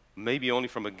 maybe only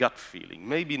from a gut feeling,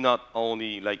 maybe not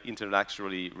only like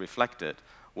intellectually reflected,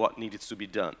 what needs to be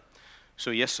done. So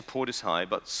yes, support is high,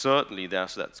 but certainly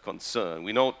there's that concern.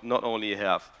 We not only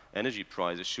have energy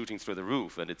prices shooting through the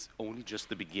roof, and it's only just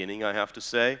the beginning, I have to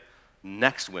say.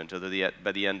 Next winter,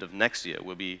 by the end of next year,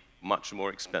 will be much more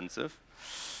expensive.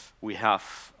 We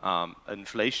have an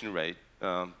inflation rate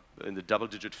in the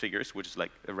double-digit figures, which is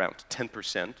like around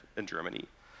 10% in Germany,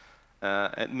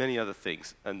 and many other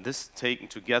things. And this taken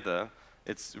together,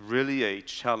 it's really a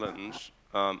challenge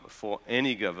for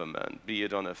any government, be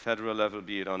it on a federal level,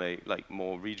 be it on a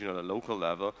more regional or local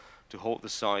level, to hold the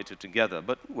society together.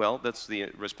 But, well, that's the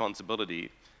responsibility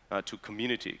to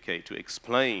communicate, to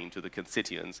explain to the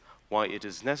constituents why it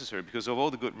is necessary. Because of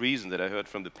all the good reasons that I heard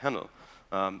from the panel,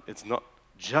 it's not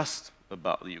just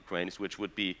about the Ukrainians, which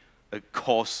would be a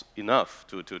cause enough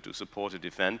to support and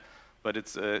defend, but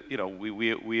it's, you know,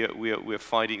 we're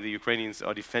fighting, the Ukrainians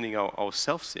are defending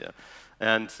ourselves here.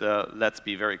 And let's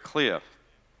be very clear,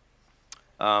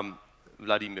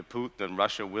 Vladimir Putin and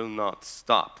Russia will not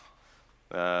stop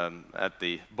at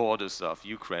the borders of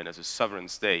Ukraine as a sovereign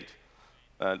state.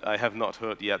 And I have not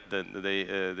heard yet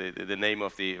the name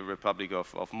of the Republic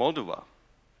of Moldova,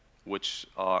 which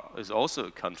is also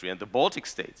a country, and the Baltic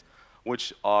states,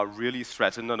 which are really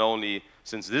threatened, not only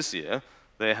since this year.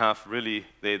 They have really,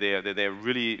 they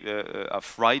really are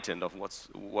frightened of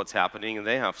what's happening, and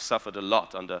they have suffered a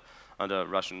lot under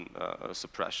Russian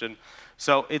suppression.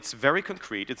 So it's very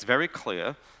concrete, it's very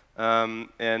clear,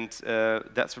 and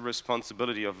that's a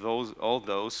responsibility of all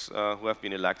those who have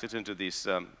been elected into these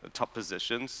top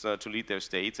positions to lead their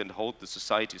states and hold the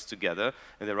societies together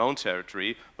in their own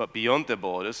territory, but beyond their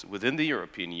borders, within the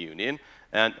European Union.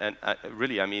 And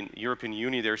really, I mean, European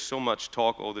Union, there's so much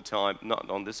talk all the time, not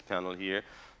on this panel here,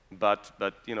 but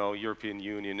you know, European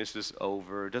Union, is this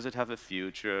over? Does it have a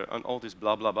future? And all this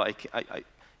blah, blah, blah.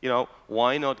 You know,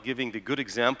 why not giving the good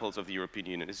examples of the European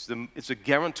Union? It's a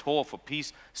guarantor for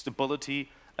peace, stability,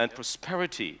 and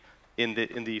prosperity in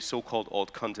the so-called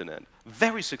old continent.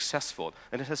 Very successful,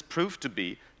 and it has proved to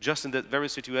be, just in that very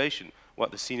situation,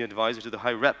 what the senior advisor to the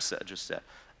High Rep just said.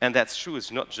 And that's true,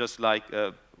 it's not just like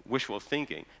wishful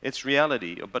thinking. It's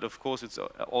reality, but of course it's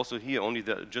also here only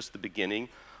just the beginning.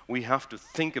 We have to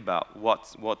think about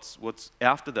what's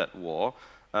after that war.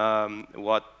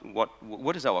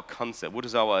 What is our concept? What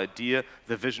is our idea,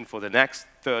 the vision for the next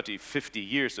 30, 50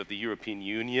 years of the European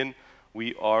Union?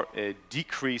 We are a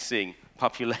decreasing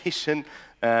population,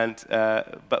 and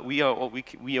but we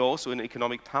are also an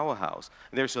economic powerhouse.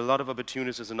 And there's a lot of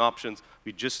opportunities and options.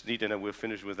 We just need, and we'll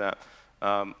finish with that.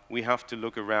 We have to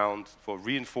look around for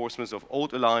reinforcements of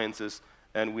old alliances,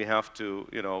 and we have to,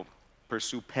 you know,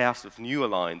 pursue paths of new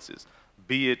alliances,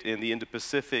 be it in the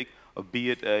Indo-Pacific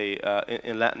be it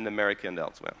in Latin America and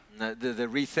elsewhere. The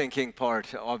rethinking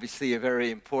part, obviously a very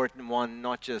important one,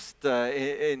 not just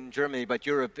in Germany, but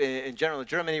Europe in general.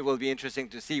 Germany will be interesting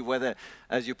to see whether,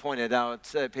 as you pointed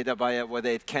out, Peter Bayer, whether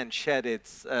it can shed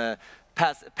its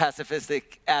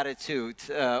pacifistic attitude,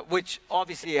 which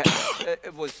obviously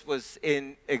was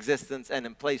in existence and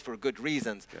in place for good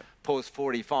reasons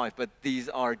post-45, but these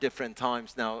are different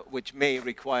times now, which may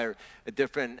require a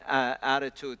different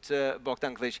attitude.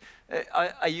 Bogdan Klic,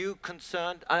 are you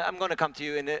concerned? I'm going to come to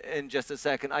you in just a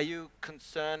second. Are you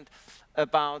concerned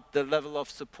about the level of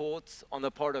support on the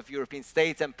part of European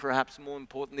states and perhaps more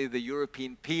importantly the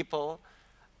European people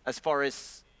as far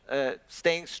as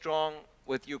staying strong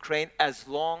with Ukraine as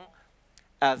long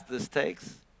as this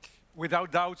takes?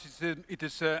 Without doubt, it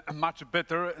is much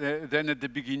better than at the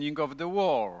beginning of the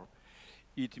war.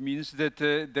 It means that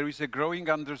there is a growing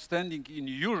understanding in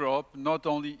Europe, not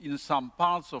only in some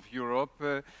parts of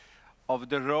Europe, of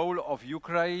the role of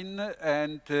Ukraine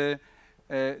and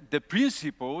the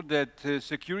principle that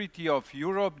security of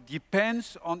Europe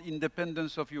depends on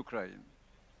independence of Ukraine.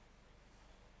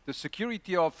 The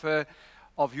security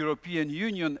of European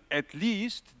Union, at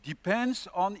least, depends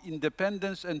on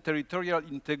independence and territorial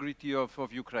integrity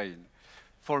of Ukraine.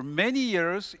 For many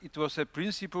years, it was a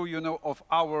principle, you know, of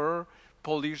our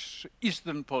Polish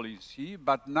Eastern policy,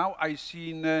 but now I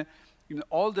see in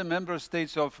all the member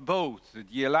states of both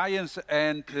the alliance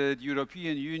and the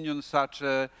European Union such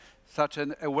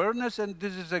an awareness, and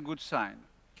this is a good sign.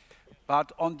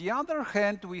 But on the other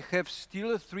hand, we have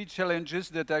still three challenges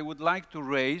that I would like to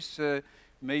raise,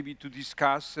 maybe to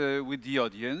discuss with the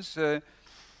audience,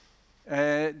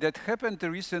 that happened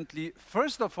recently.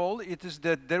 First of all, it is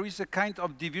that there is a kind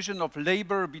of division of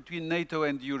labor between NATO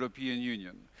and the European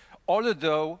Union.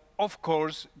 Although, of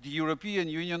course, the European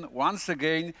Union once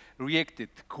again reacted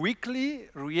quickly,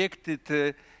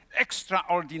 reacted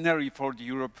extraordinary for the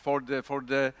Europe for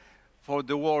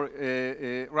the war,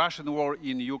 Russian war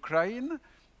in Ukraine.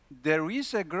 There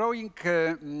is a growing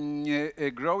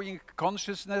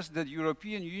consciousness that the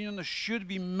European Union should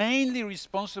be mainly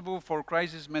responsible for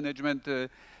crisis management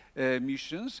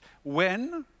missions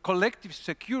when collective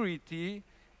security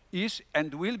is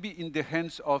and will be in the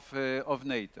hands of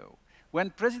NATO. When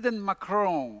President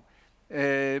Macron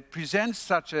presents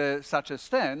such a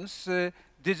stance,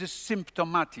 this is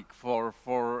symptomatic for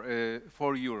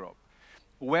Europe.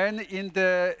 When in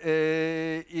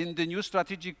the new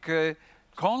strategic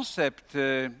concept,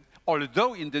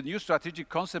 although in the new strategic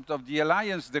concept of the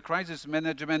alliance, the crisis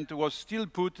management was still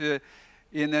put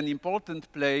in an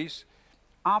important place,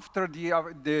 after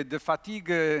the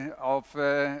fatigue of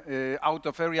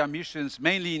out-of-area missions,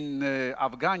 mainly in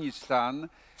Afghanistan,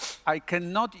 I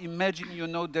cannot imagine, you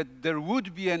know, that there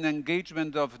would be an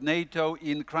engagement of NATO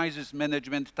in crisis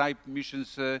management type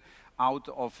missions out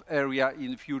of area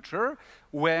in future,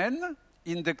 when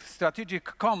in the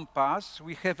strategic compass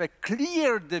we have a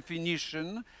clear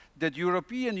definition that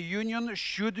European Union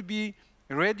should be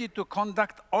ready to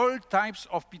conduct all types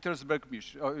of Petersburg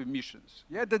missions.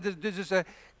 Yeah, this is a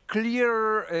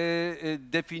clear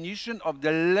definition of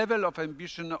the level of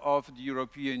ambition of the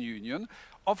European Union.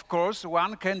 Of course,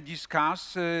 one can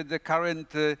discuss the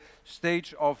current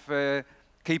stage of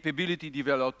capability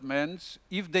developments,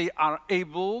 if they are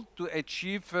able to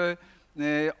achieve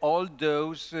all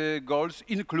those goals,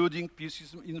 including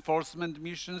peace enforcement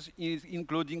missions,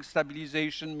 including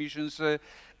stabilization missions,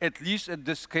 at least at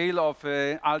the scale of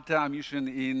Altea mission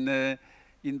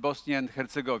in Bosnia and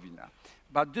Herzegovina.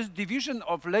 But this division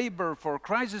of labor for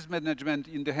crisis management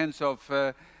in the hands of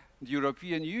the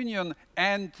European Union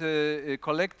and the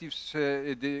collective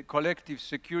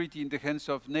security in the hands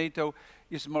of NATO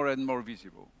is more and more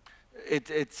visible.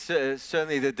 It's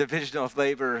certainly the division of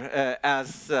labor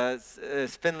as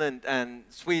Finland and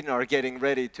Sweden are getting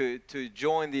ready to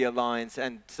join the alliance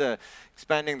and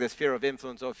expanding the sphere of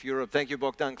influence of Europe. Thank you,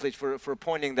 Bogdan Klic, for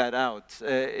pointing that out.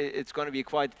 It's going to be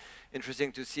quite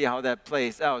interesting to see how that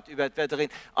plays out. Hubert Védrine,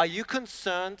 are you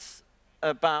concerned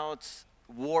about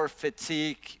war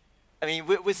fatigue? I mean,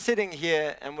 we're sitting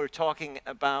here and we're talking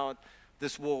about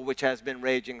this war which has been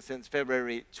raging since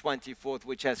February 24th,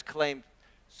 which has claimed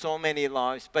so many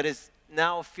lives, but is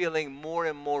now feeling more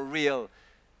and more real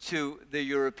to the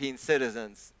European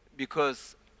citizens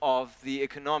because of the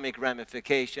economic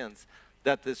ramifications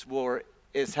that this war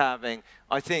is having.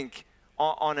 I think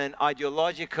on an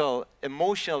ideological,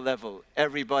 emotional level,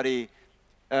 everybody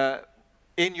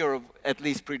in Europe, at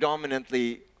least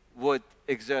predominantly, would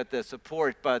exert their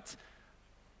support. But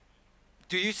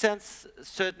do you sense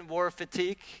certain war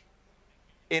fatigue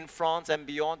in France and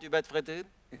beyond, Hubert Védrine?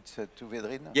 It's to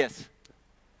Védrine? Yes.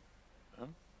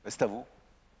 C'est à vous.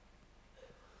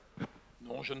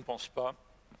 Non, je ne pense pas.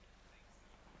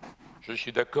 Je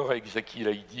suis d'accord avec Zaki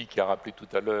Laïdi qui a rappelé tout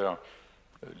à l'heure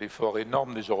l'effort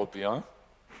énorme des Européens,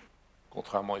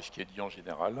 contrairement à ce qui est dit en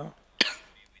général.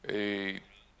 Et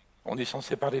on est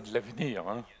censé parler de l'avenir,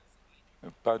 hein,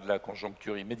 pas de la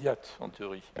conjoncture immédiate, en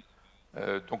théorie.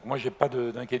 Donc moi, je n'ai pas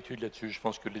d'inquiétude là-dessus. Je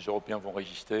pense que les Européens vont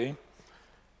résister.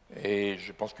 Et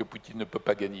je pense que Poutine ne peut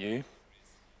pas gagner.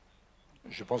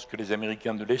 Je pense que les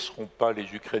Américains ne laisseront pas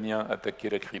les Ukrainiens attaquer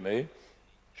la Crimée.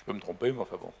 Je peux me tromper, mais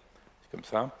enfin bon, c'est comme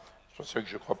ça. C'est pour ça que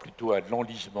je crois plutôt à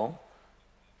l'enlisement.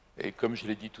 Et comme je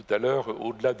l'ai dit tout à l'heure,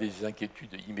 au-delà des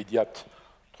inquiétudes immédiates,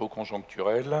 trop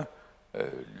conjoncturelles,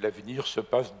 l'avenir se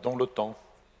passe dans le temps.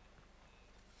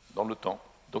 Dans le temps.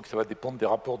 Donc ça va dépendre des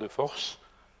rapports de force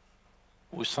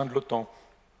au sein de l'OTAN,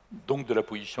 donc de la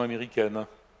position américaine,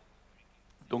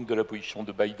 donc de la position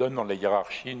de Biden dans la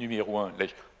hiérarchie numéro 1.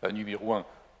 Numéro 1,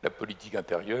 la politique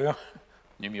intérieure,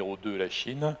 numéro 2, la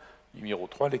Chine, numéro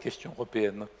 3, les questions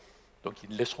européennes. Donc ils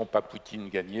ne laisseront pas Poutine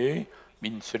gagner, mais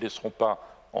ils ne se laisseront pas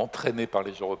entraîner par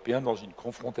les Européens dans une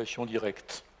confrontation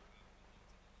directe.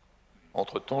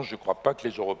 Entre-temps, je ne crois pas que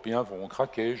les Européens vont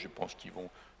craquer, je pense qu'ils vont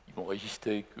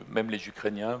résister, que même les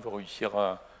Ukrainiens vont réussir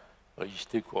à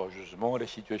résister courageusement à la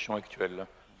situation actuelle.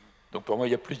 Donc pour moi,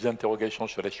 il y a plus d'interrogations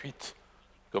sur la suite,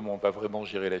 comment on va vraiment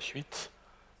gérer la suite,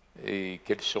 et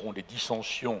quelles seront les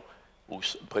dissensions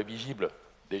prévisibles,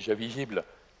 déjà visibles,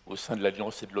 au sein de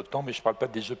l'Alliance et de l'OTAN, mais je ne parle pas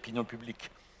des opinions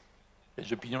publiques.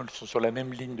 Les opinions elles sont sur la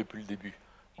même ligne depuis le début.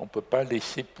 On ne peut pas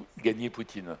laisser gagner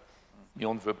Poutine, mais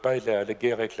on ne veut pas aller à la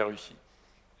guerre avec la Russie.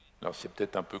 Alors c'est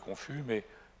peut-être un peu confus, mais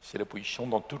c'est la position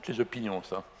dans toutes les opinions,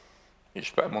 ça. Et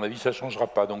à mon avis, ça ne changera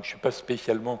pas. Donc je ne suis pas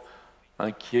spécialement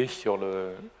inquiet sur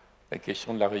la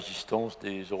question de la résistance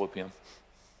des Européens.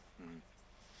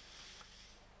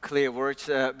 Clear words.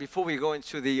 Before we go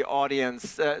into the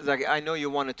audience, Zaki, I know you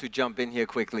wanted to jump in here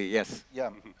quickly. Yes. Yeah.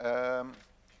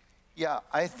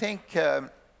 I think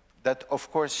that, of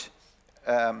course,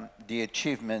 the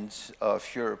achievements of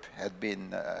Europe had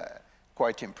been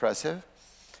quite impressive.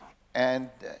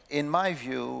 And in my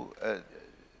view,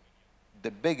 the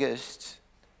biggest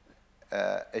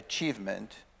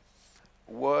achievement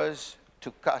was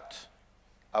to cut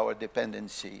our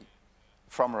dependency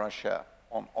from Russia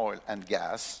on oil and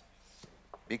gas,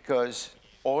 because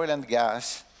oil and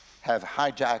gas have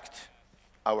hijacked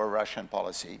our Russian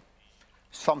policy,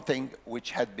 something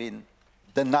which had been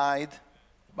denied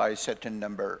by a certain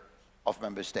number of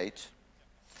member states.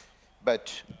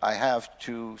 But I have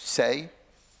to say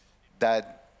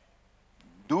that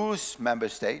those member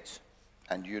states,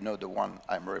 and you know the one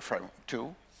I'm referring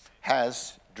to,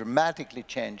 has dramatically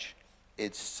changed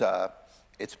its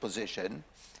position,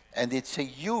 and it's a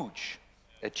huge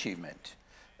achievement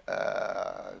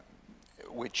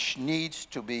which needs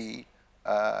to be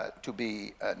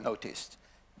noticed.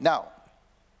 Now,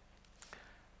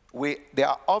 there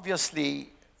are obviously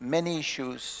many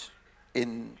issues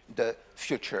in the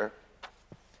future,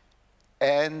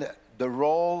 and the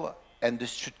role and the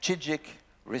strategic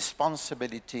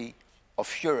responsibility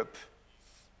of Europe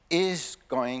is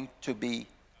going to be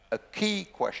a key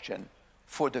question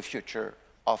for the future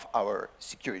of our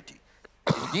security.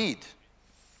 Indeed,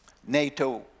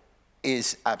 NATO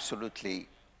is absolutely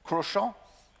crucial,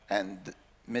 and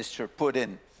Mr.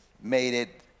 Putin made it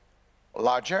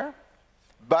larger,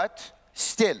 but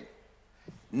still,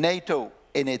 NATO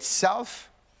in itself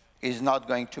is not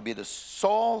going to be to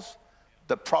solve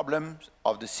the problems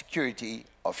of the security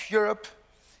of Europe,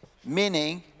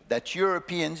 meaning that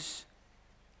Europeans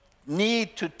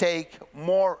need to take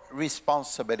more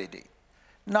responsibility,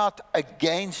 not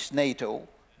against NATO,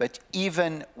 but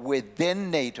even within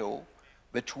NATO.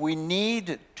 But we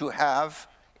need to have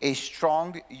a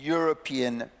strong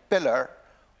European pillar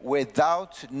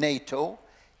without NATO,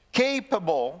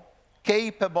 capable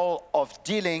of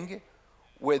dealing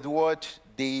with what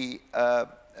the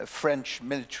French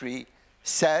military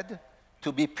said,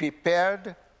 to be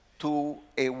prepared to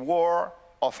a war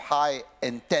of high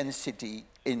intensity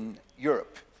in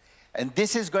Europe. And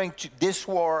this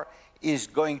war is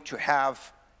going to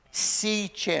have sea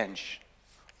change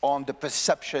on the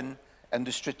perception and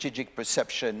the strategic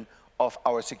perception of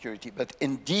our security. But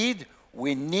indeed,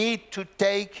 we need to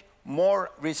take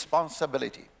more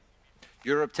responsibility.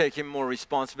 Europe taking more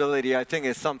responsibility, I think,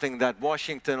 is something that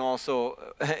Washington also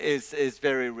is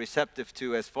very receptive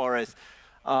to, as far as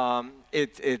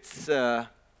its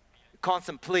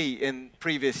constant plea in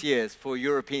previous years for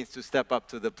Europeans to step up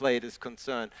to the plate is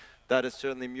concerned. That is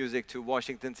certainly music to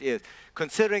Washington's ears.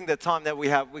 Considering the time that we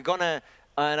have, we're going to,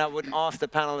 and I would ask the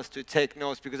panelists to take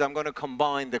notes, because I'm going to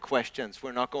combine the questions.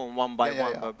 We're not going one by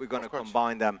one, but we're going to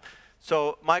combine them.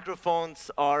 So microphones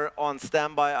are on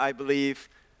standby, I believe.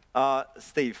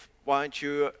 Steve, why don't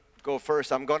you go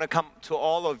first? I'm going to come to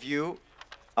all of you,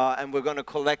 and we're going to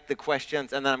collect the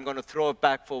questions, and then I'm going to throw it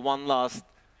back for one last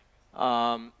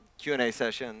Q&A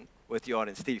session with the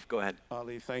audience. Steve, go ahead.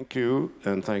 Ali, thank you,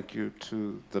 and thank you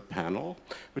to the panel,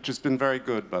 which has been very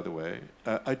good, by the way.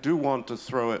 I do want to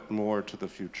throw it more to the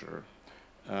future.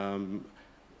 The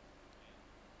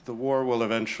war will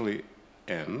eventually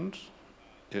end.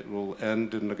 It will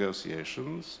end in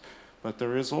negotiations, but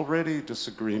there is already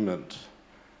disagreement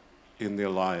in the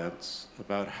alliance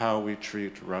about how we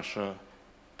treat Russia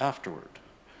afterward.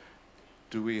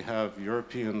 Do we have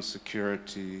European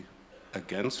security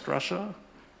against Russia?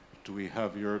 Do we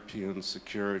have European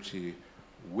security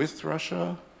with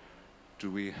Russia? Do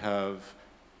we have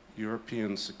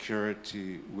European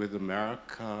security with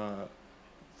America,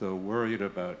 though worried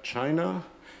about China?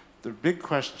 The big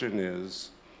question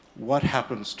is, what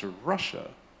happens to Russia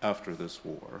after this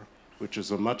war, which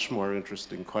is a much more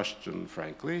interesting question,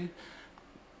 frankly.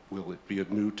 Will it be a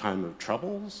new time of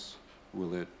troubles?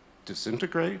 Will it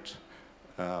disintegrate?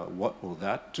 What will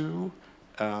that do?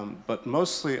 But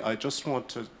mostly, I just want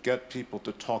to get people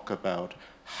to talk about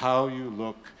how you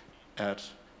look at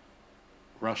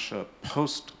Russia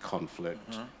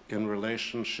post-conflict in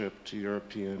relationship to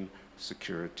European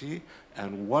security,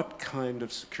 and what kind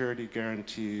of security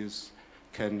guarantees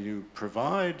can you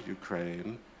provide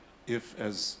Ukraine if,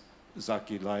 as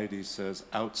Zaki Laidi says,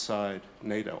 outside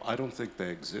NATO? I don't think they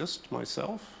exist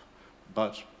myself,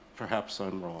 but perhaps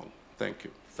I'm wrong. Thank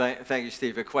you. Thank you,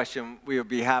 Steve. A question we would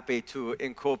be happy to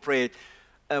incorporate.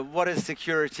 What does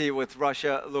security with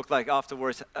Russia look like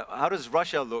afterwards? How does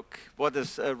Russia look? What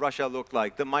does Russia look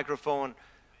like? The microphone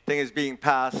thing is being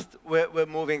passed. We're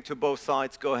moving to both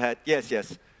sides. Go ahead. Yes,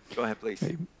 yes. Go ahead, please.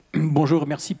 Bonjour,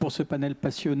 merci pour ce panel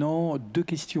passionnant. Deux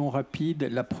questions rapides.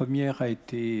 La première a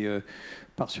été,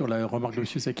 sur la remarque de M.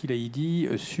 Zaki Laidi,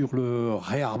 sur le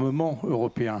réarmement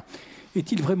européen.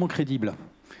 Est-il vraiment crédible,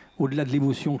 au-delà de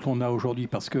l'émotion que l'on a aujourd'hui?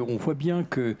 Parce qu'on voit bien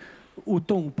que,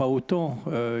 autant ou pas autant,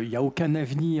 il n'y a aucun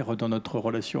avenir dans notre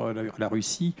relation à la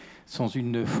Russie sans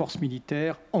une force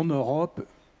militaire en Europe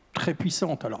très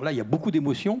puissante. Alors là, il y a beaucoup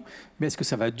d'émotions, mais est-ce que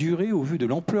ça va durer au vu de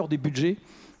l'ampleur des budgets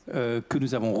que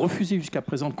nous avons refusé jusqu'à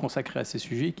présent de consacrer à ces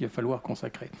sujets, qu'il va falloir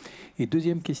consacrer? Et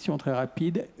deuxième question très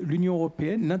rapide, l'Union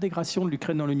européenne, l'intégration de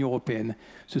l'Ukraine dans l'Union européenne.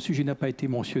 Ce sujet n'a pas été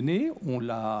mentionné, on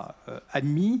l'a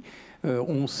admis,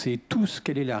 on sait tous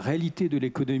quelle est la réalité de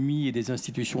l'économie et des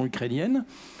institutions ukrainiennes.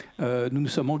 Nous nous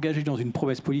sommes engagés dans une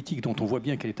promesse politique dont on voit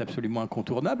bien qu'elle est absolument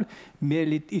incontournable, mais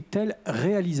elle est-elle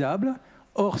réalisable?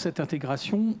 Or, cette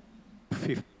intégration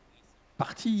fait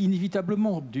partie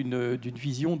inévitablement d'une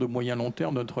vision de moyen-long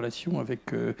terme de notre relation avec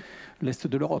l'Est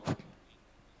de l'Europe.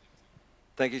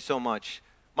 Thank you so much.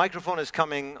 Microphone is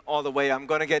coming all the way. I'm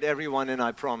going to get everyone in,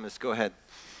 I promise. Go ahead.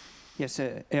 Yes,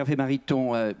 Hervé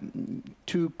Mariton,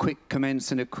 two quick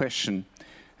comments and a question.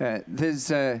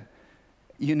 There's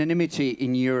unanimity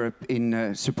in Europe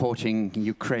in supporting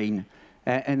Ukraine,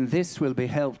 and this will be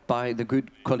helped by the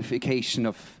good qualification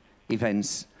of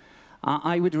events.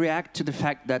 I would react to the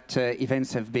fact that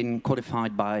events have been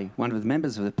qualified by one of the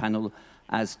members of the panel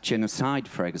as genocide,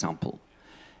 for example.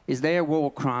 Is there a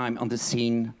war crime on the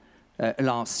scene?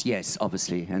 Alas, yes,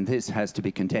 obviously, and this has to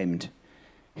be condemned.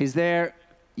 Is there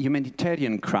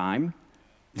humanitarian crime?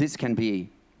 This can be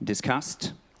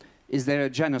discussed. Is there a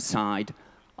genocide?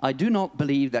 I do not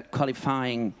believe that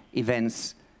qualifying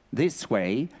events this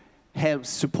way helps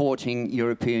supporting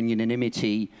European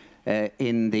unanimity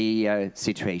in the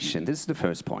situation. This is the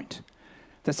first point.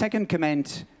 The second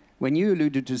comment, when you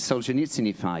alluded to Solzhenitsyn,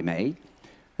 if I may,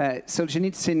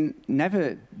 Solzhenitsyn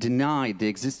never denied the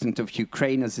existence of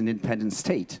Ukraine as an independent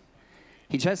state.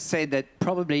 He just said that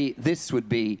probably this would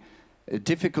be a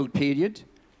difficult period,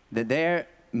 that there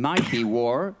might be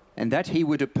war, and that he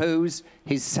would oppose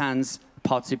his sons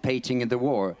participating in the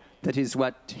war. That is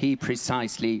what he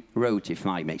precisely wrote, if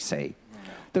I may say.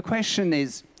 The question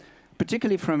is,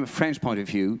 particularly from a French point of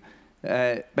view,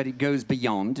 but it goes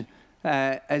beyond.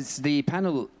 As the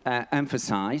panel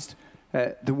emphasized,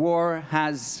 the war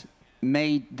has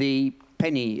made the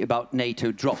penny about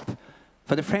NATO drop.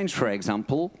 For the French, for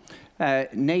example,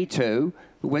 NATO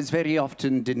was very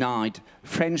often denied.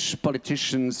 French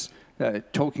politicians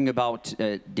talking about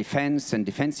defense and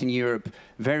defense in Europe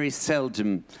very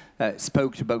seldom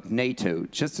spoke about NATO,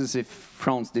 just as if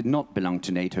France did not belong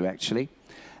to NATO, actually.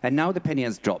 And now the penny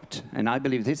has dropped, and I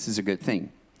believe this is a good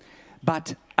thing.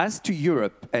 But as to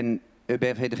Europe, and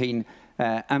Hubert Védrine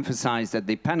emphasized that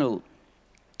the panel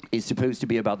is supposed to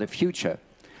be about the future,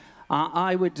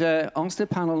 I would ask the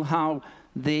panel how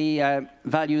they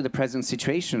value the present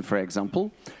situation, for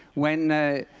example,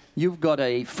 when you've got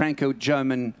a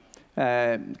Franco-German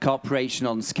cooperation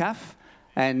on SCAF,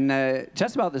 and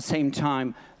just about the same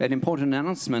time, an important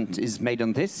announcement is made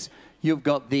on this. You've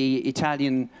got the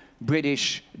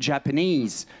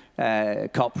Italian-British-Japanese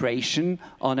cooperation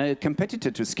on a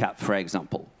competitor to SCAF, for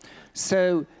example.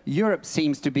 So Europe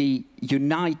seems to be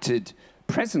united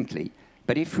presently,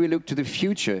 but if we look to the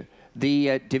future,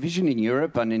 the division in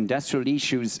Europe on industrial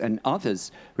issues and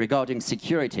others regarding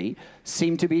security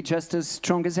seem to be just as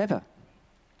strong as ever.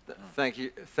 Thank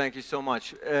you so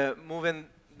much. Moving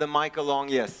the mic along,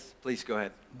 yes, please go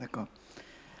ahead. D'accord.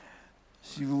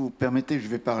 Si vous permettez, je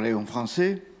vais parler en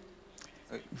français.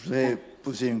 Je voudrais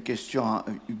poser une question à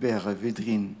Hubert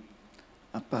Védrine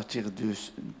à partir de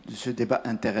ce débat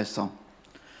intéressant.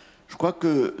 Je crois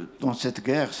que dans cette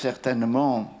guerre,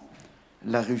 certainement,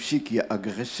 la Russie qui a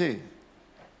agressé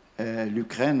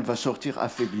l'Ukraine va sortir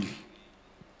affaiblie.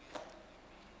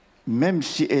 Même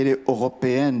si elle est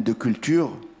européenne de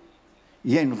culture,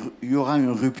 il y aura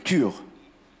une rupture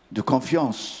de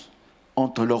confiance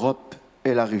entre l'Europe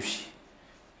et la Russie.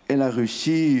 Et la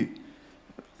Russie,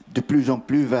 de plus en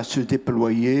plus, va se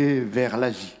déployer vers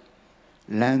l'Asie,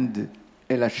 l'Inde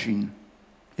et la Chine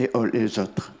et les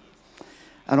autres.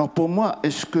 Alors pour moi,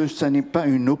 est-ce que ça n'est pas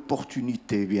une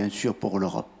opportunité, bien sûr, pour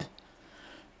l'Europe?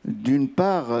 D'une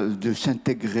part, de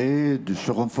s'intégrer, de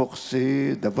se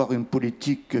renforcer, d'avoir une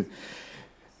politique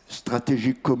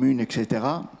stratégique commune, etc.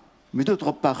 Mais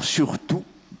d'autre part, surtout,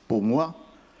 pour moi,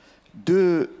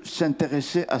 de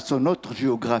s'intéresser à son autre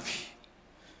géographie,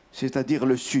 c'est-à-dire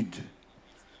le Sud,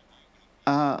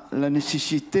 à la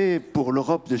nécessité pour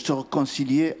l'Europe de se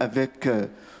réconcilier avec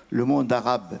le monde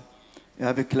arabe et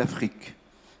avec l'Afrique.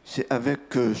 C'est avec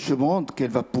ce monde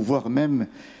qu'elle va pouvoir même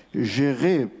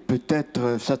gérer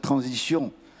peut-être sa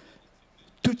transition,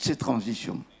 toutes ces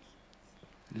transitions,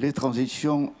 les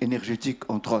transitions énergétiques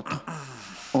entre autres,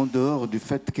 en dehors du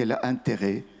fait qu'elle a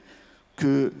intérêt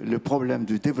que le problème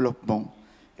du développement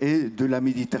et de la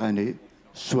Méditerranée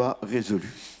soit résolu.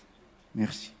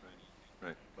 Merci.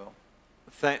 Right. Well,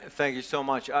 thank you so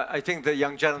much. I think the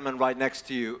young gentleman right next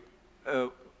to you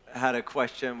had a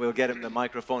question. We'll get him the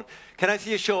microphone. Can I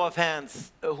see a show of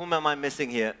hands? Whom am I missing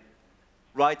here?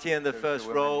 Right here in the first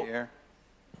row. Here.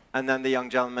 And then the young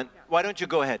gentleman. Why don't you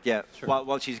go ahead, yeah, sure.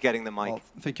 while she's getting the mic. Well,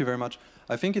 thank you very much.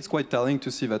 I think it's quite telling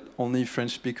to see that only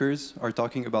French speakers are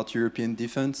talking about European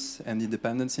defense and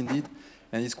independence indeed.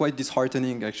 And it's quite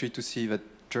disheartening actually to see that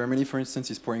Germany, for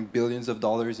instance, is pouring billions of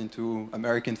dollars into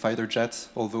American fighter jets,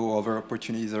 although other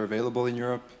opportunities are available in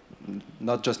Europe,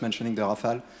 not just mentioning the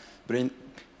Rafale. But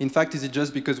in fact, is it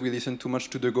just because we listen too much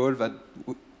to de Gaulle that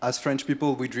as French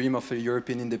people we dream of a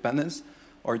European independence,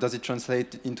 or does it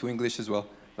translate into English as well?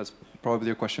 That's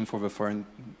probably a question for the foreign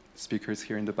speakers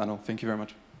here in the panel. Thank you very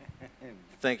much.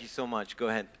 Thank you so much. Go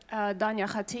ahead. Danya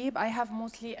Khatib. I have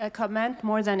mostly a comment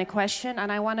more than a question,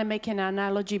 and I want to make an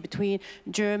analogy between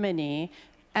Germany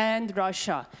and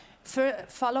Russia.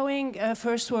 Following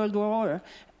First World War,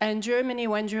 and Germany,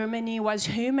 when Germany was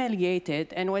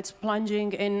humiliated and was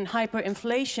plunging in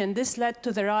hyperinflation, this led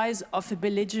to the rise of a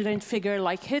belligerent figure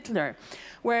like Hitler,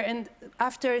 where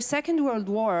after the Second World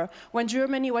War, when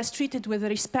Germany was treated with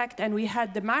respect and we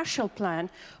had the Marshall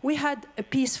Plan, we had a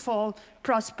peaceful,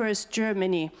 prosperous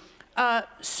Germany. I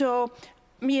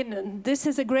mean, this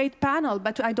is a great panel,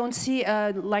 but I don't see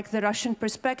like the Russian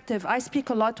perspective. I speak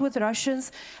a lot with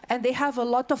Russians, and they have a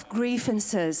lot of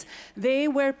grievances. They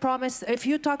were promised, if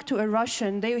you talk to a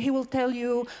Russian, he will tell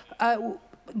you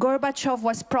Gorbachev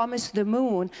was promised the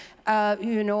moon,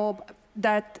 you know,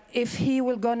 that if he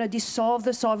were going to dissolve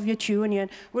the Soviet Union,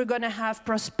 we're going to have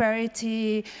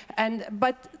prosperity,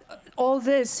 but all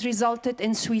this resulted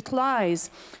in sweet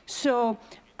lies. So.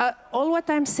 All what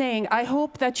I'm saying, I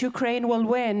hope that Ukraine will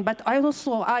win, but I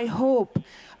hope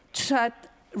that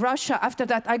Russia, after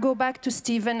that, I go back to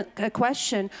Stephen's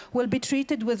question, will be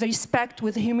treated with respect,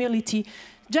 with humility,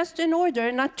 just in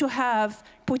order not to have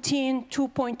Putin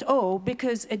 2.0,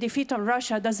 because a defeat of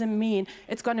Russia doesn't mean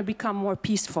it's going to become more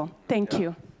peaceful. Thank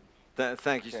you.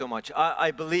 Thank you so much. I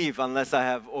believe, unless I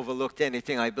have overlooked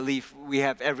anything, I believe we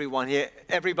have everyone here.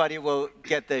 Everybody will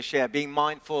get their share, being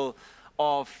mindful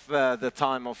of the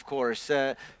time, of course.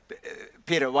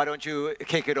 Peter, why don't you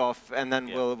kick it off, and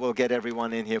then we'll get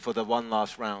everyone in here for the one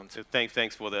last round. So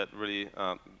thanks for that really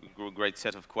great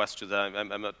set of questions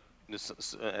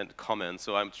and comments.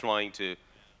 So I'm trying to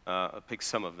pick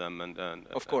some of them and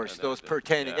of course, those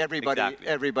pertaining,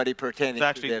 everybody pertaining so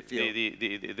actually, to their field.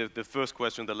 The first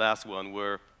question, the last one,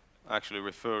 were actually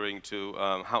referring to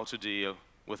how to deal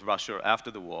with Russia after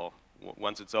the war,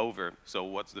 once it's over. So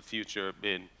what's the future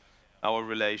in our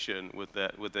relation with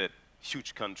that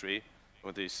huge country,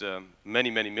 with these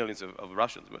many millions of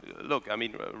Russians. Look, I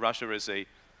mean, Russia is a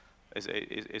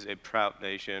proud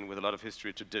nation with a lot of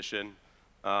history, tradition,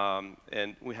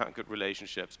 and we had good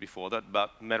relationships before that.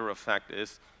 But matter of fact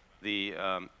is the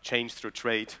change through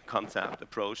trade concept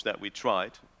approach that we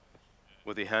tried,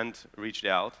 with the hand reached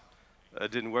out,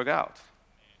 didn't work out.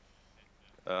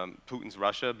 Putin's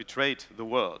Russia betrayed the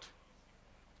world,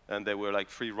 and they were like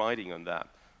free riding on that.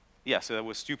 Yes, there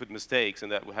were stupid mistakes,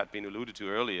 and that had been alluded to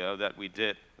earlier, that we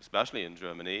did, especially in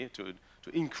Germany, to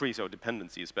increase our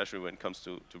dependency, especially when it comes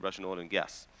to Russian oil and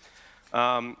gas.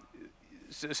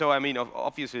 So, I mean,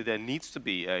 obviously there needs to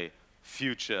be a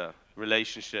future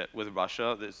relationship with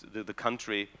Russia. The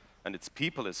country and its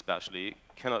people especially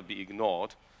cannot be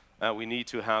ignored. We need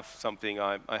to have something,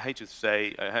 I hate to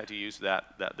say, I had to use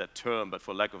that term, but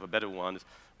for lack of a better one,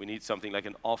 we need something like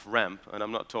an off-ramp, and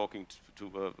I'm not talking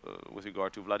with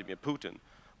regard to Vladimir Putin,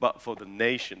 but for the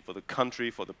nation, for the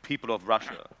country, for the people of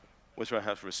Russia, which I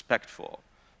have respect for.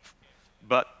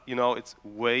 But, you know, it's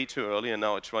way too early, and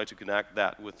now I try to connect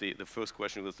that with the first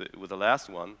question with the last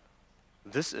one.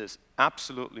 This is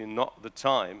absolutely not the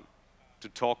time to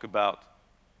talk about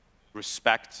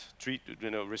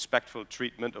respectful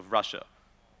treatment of Russia.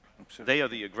 Absolutely. They are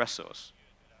the aggressors.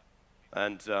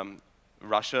 And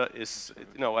Russia is,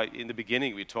 you know, in the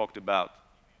beginning we talked about,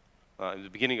 in the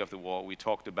beginning of the war, we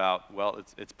talked about, well,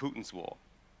 it's Putin's war.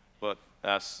 But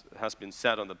as has been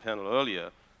said on the panel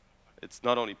earlier, it's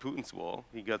not only Putin's war,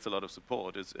 he gets a lot of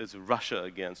support, it's Russia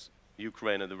against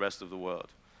Ukraine and the rest of the world,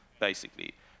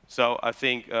 basically. So I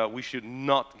think we should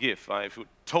not give, I would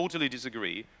totally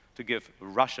disagree, to give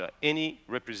Russia, any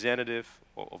representative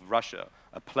of Russia,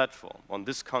 a platform on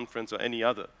this conference or any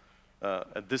other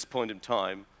at this point in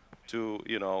time to,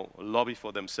 you know, lobby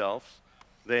for themselves.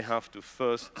 They have to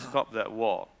first stop that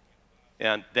war.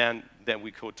 And then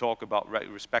we could talk about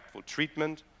respectful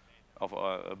treatment,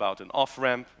 about an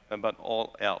off-ramp, and about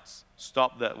all else.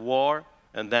 Stop that war,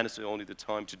 and then it's only the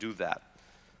time to do that.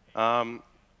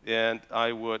 And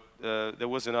I would, there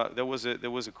was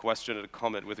a question and a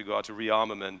comment with regard to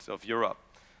rearmament of Europe,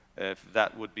 if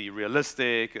that would be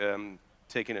realistic,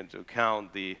 taking into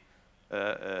account the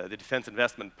defense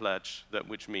investment pledge,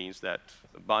 which means that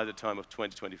by the time of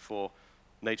 2024,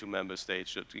 NATO member states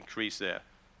should increase their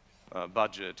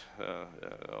budget,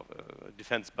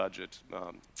 defense budget,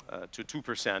 to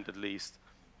 2% at least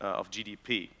of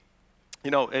GDP. You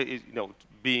know,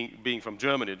 being from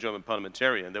Germany, a German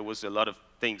parliamentarian, there was a lot of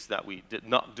things that we did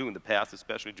not do in the past,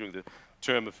 especially during the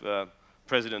term of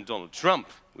President Donald Trump.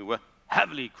 We were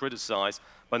heavily criticized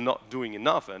by not doing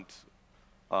enough, and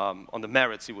on the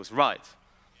merits he was right.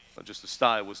 But just the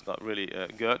style was not really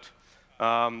good.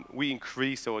 We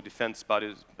increased our defense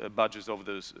budgets over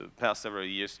those past several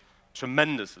years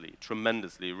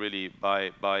tremendously, really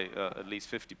by at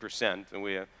least 50%, and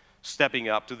we are stepping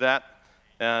up to that.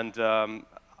 And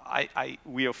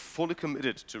we are fully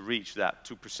committed to reach that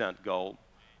 2% goal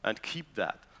and keep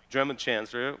that. German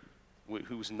Chancellor,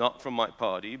 who's not from my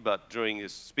party, but during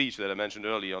his speech that I mentioned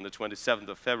earlier on the 27th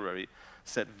of February,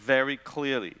 said very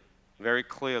clearly,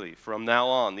 from now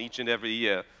on, each and every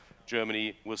year,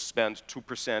 Germany will spend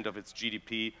 2% of its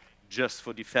GDP just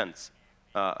for defense,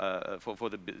 for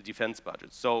the defense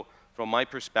budget. So from my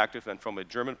perspective and from a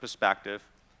German perspective,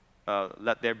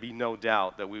 let there be no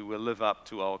doubt that we will live up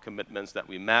to our commitments that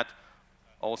we met,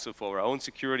 also for our own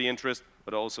security interest,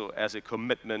 but also as a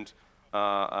commitment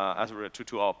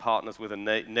to our partners within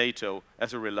NATO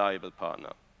as a reliable partner.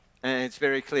 And it's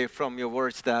very clear from your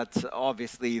words that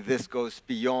obviously this goes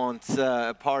beyond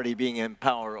a party being in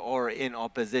power or in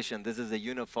opposition. This is a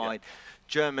unified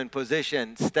German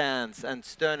position, stance, and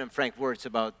stern and frank words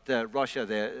about Russia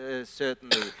there,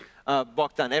 certainly.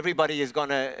 Bogdan, everybody is going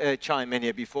to chime in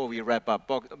here before we wrap up.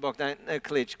 Bogdan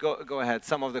Klitsch, go ahead.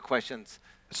 Some of the questions.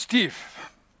 Steve,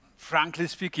 frankly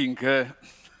speaking,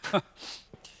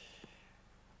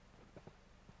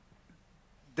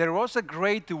 there was a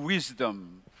great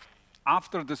wisdom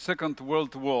after the Second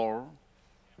World War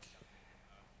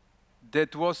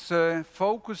that was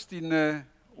focused in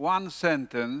one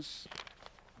sentence,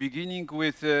 beginning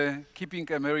with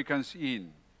keeping Americans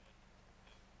in.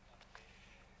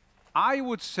 I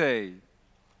would say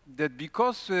that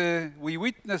because we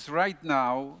witness right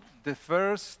now the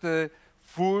first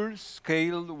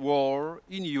full-scale war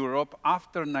in Europe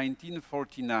after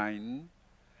 1949,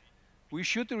 we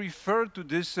should refer to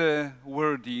this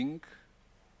wording,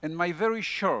 and my very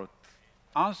short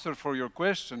answer for your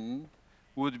question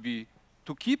would be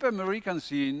to keep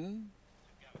Americans in,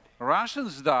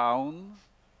 Russians down,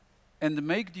 and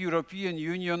make the European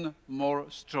Union more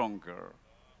stronger.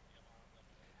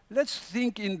 let's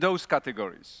think in those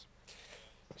categories.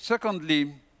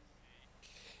 Secondly,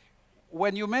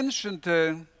 when you mentioned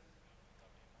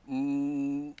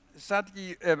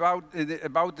Sadly, about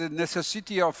the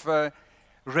necessity of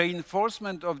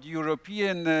reinforcement of the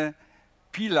European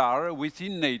pillar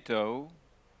within NATO,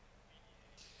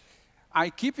 I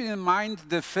keep in mind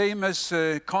the famous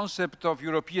concept of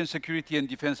European Security and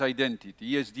Defense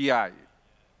Identity, ESDI,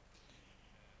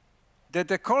 that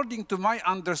according to my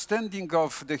understanding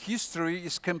of the history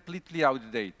is completely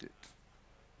outdated.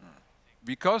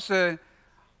 Because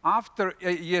after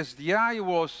ESDI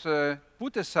was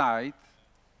put aside,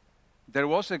 there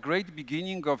was a great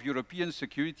beginning of European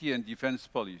security and defense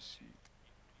policy.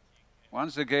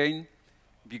 Once again,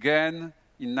 began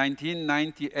in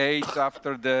 1998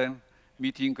 after the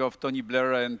meeting of Tony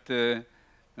Blair and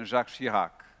Jacques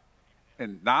Chirac.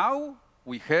 And now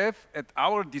we have at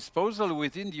our disposal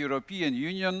within the European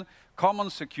Union common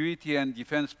security and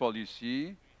defense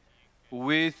policy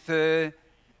with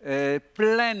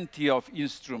plenty of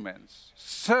instruments,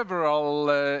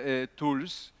 several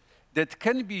tools that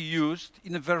can be used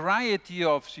in a variety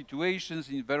of situations,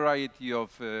 in a variety of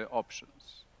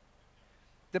options.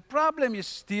 The problem is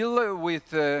still with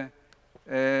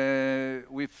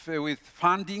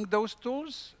funding those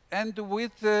tools and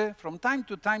with, from time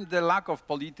to time, the lack of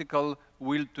political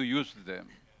will to use them.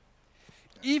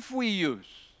 If we use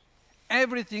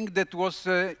everything that was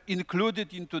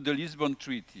included into the Lisbon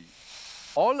Treaty,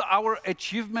 all our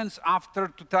achievements after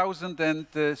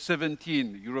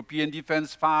 2017, European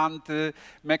Defence Fund,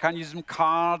 mechanism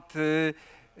card,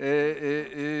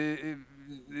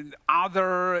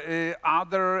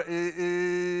 other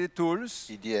tools,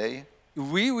 EDA,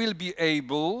 we will be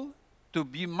able to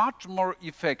be much more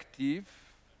effective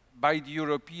by the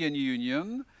European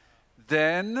Union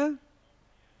than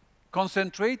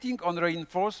concentrating on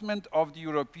reinforcement of the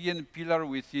European pillar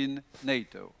within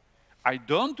NATO. I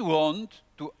don't want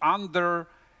to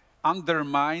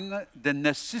undermine the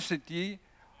necessity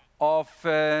of,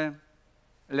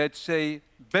 let's say,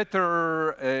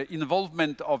 better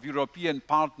involvement of European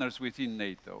partners within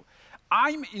NATO.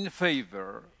 I'm in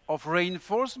favor of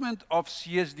reinforcement of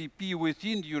CSDP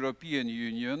within the European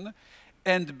Union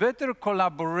and better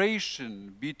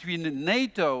collaboration between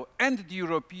NATO and the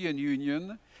European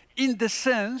Union in the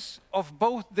sense of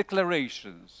both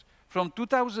declarations from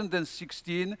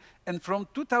 2016 and from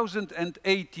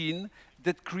 2018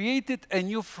 that created a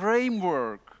new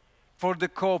framework for the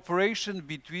cooperation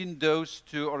between those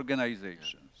two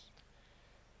organizations.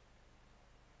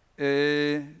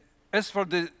 As for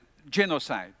the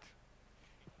genocide,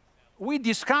 we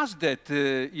discussed that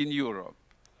in Europe.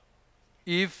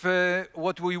 If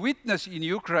what we witness in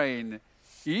Ukraine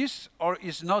is or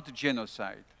is not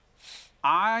genocide,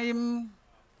 I'm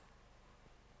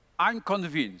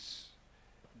convinced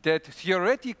that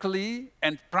theoretically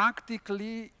and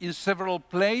practically in several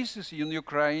places in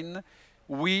Ukraine,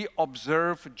 we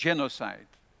observe genocide.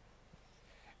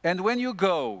 And when you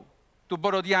go to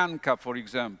Borodyanka, for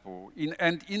example,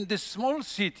 and in this small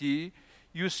city,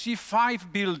 you see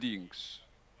 5 buildings.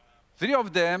 3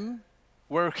 of them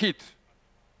were hit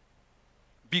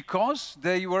because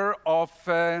they were of,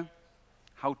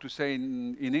 how to say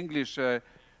in English,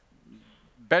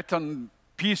 baton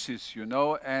pieces, you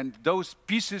know, and those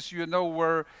pieces, you know,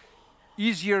 were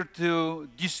easier to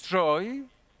destroy.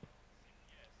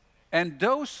 And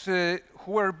those who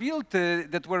were built,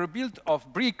 that were built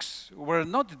of bricks, were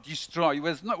not destroyed,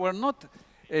 were not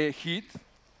hit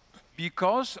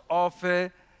because of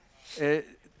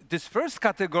this first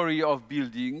category of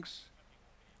buildings,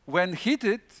 when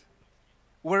hit,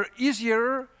 were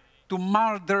easier to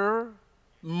murder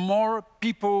more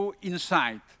people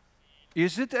inside.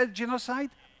 Is it a genocide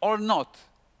or not?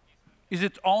 Is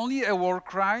it only a war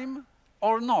crime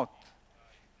or not?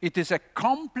 It is a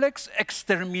complex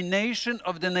extermination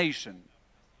of the nation.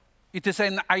 It is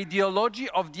an ideology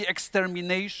of the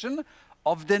extermination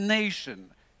of the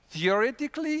nation,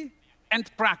 theoretically and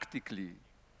practically.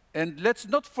 And let's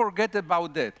not forget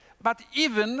about that. But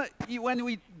even when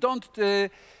we don't,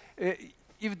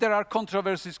 if there are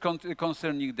controversies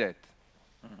concerning that,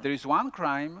 there is one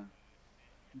crime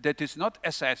that is not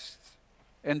assessed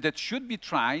and that should be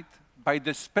tried by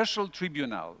the special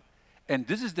tribunal. And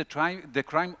this is the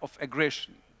crime of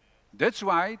aggression. That's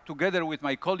why, together with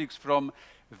my colleagues from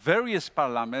various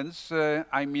parliaments,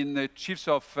 I mean chiefs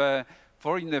of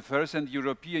foreign affairs and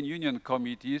European Union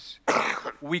committees,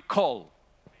 we call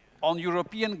on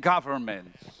European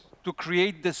governments to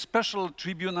create the special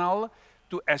tribunal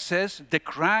to assess the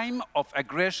crime of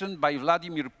aggression by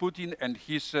Vladimir Putin and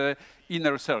his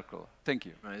inner circle? Thank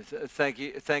you. Right.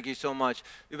 Thank you so much.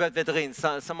 Hubert Védrine,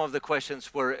 some of the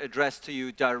questions were addressed to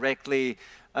you directly,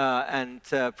 and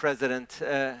President,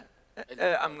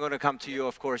 I'm going to come to you,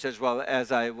 of course, as well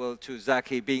as I will to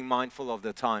Zaki, being mindful of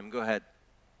the time. Go ahead.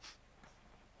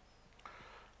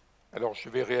 Alors, je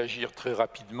vais réagir très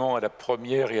rapidement à la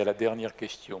première et à la dernière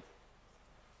question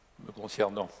me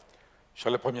concernant. Sur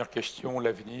la première question,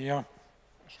 l'avenir,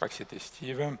 je crois que c'était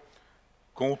Steve,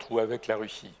 contre ou avec la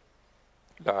Russie.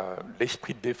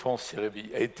 L'esprit de défense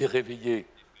a été réveillé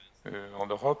en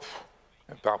Europe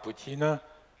par Poutine,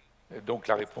 donc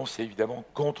la réponse est évidemment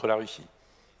contre la Russie.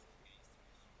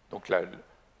 Donc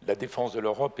la défense de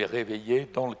l'Europe est réveillée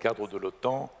dans le cadre de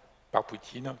l'OTAN par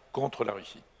Poutine contre la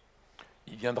Russie.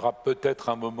 Il viendra peut-être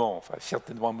un moment, enfin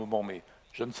certainement un moment, mais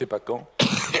je ne sais pas quand,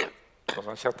 dans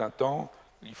un certain temps,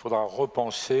 il faudra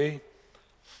repenser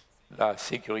la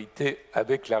sécurité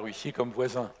avec la Russie comme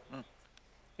voisin.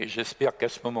 Et j'espère qu'à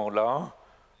ce moment-là,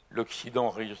 l'Occident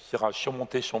réussira à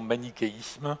surmonter son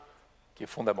manichéisme, qui est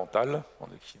fondamental en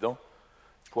Occident,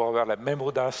 pour avoir la même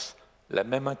audace, la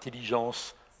même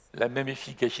intelligence, la même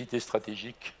efficacité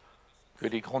stratégique que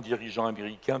les grands dirigeants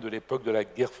américains de l'époque de la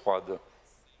guerre froide,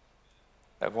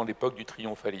 avant l'époque du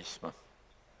triomphalisme.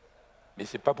 Mais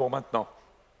ce n'est pas pour maintenant,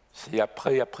 c'est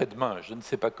après-demain, je ne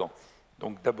sais pas quand.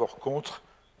 Donc d'abord contre,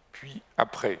 puis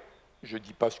après. Je ne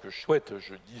dis pas ce que je souhaite,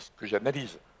 je dis ce que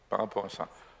j'analyse par rapport à ça.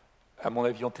 À mon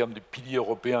avis, en termes de pilier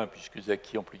européen, puisque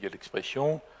Zaki employait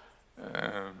l'expression,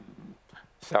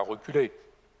 ça a reculé.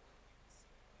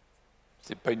 Ce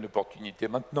n'est pas une opportunité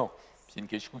maintenant, c'est une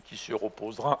question qui se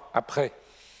reposera après,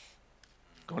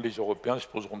 quand les Européens se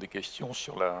poseront des questions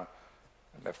sur la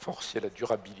force et la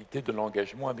durabilité de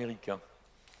l'engagement américain.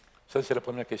 Ça, c'est la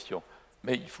première question.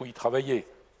 Mais il faut y travailler.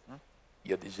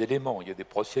 Il y a des éléments, il y a des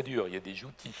procédures, il y a des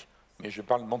outils. Mais je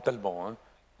parle mentalement. Hein.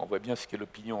 On voit bien ce qu'est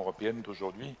l'opinion européenne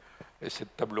d'aujourd'hui, et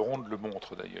cette table ronde le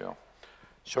montre d'ailleurs.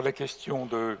 Sur la question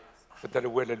de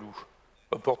Fadaloualalou,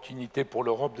 opportunité pour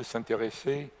l'Europe de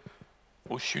s'intéresser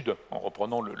au Sud, en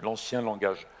reprenant l'ancien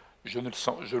langage.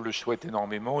 Je le souhaite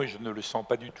énormément et je ne le sens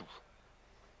pas du tout.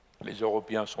 Les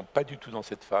Européens ne sont pas du tout dans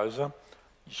cette phase.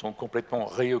 Ils sont complètement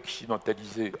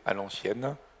réoccidentalisés à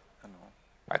l'ancienne,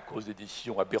 à cause des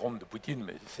décisions aberrantes de Poutine,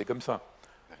 mais c'est comme ça.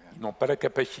 Ils n'ont pas la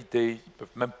capacité, ils ne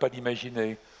peuvent même pas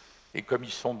l'imaginer. Et comme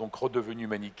ils sont donc redevenus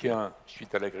manichéens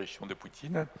suite à l'agression de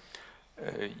Poutine,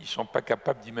 ils ne sont pas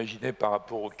capables d'imaginer par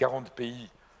rapport aux 40 pays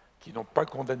qui n'ont pas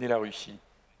condamné la Russie,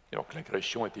 alors que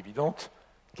l'agression est évidente,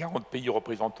 40 pays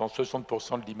représentant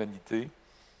 60% de l'humanité,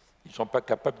 ils ne sont pas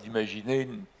capables d'imaginer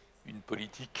une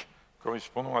politique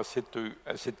correspondant à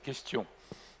cette question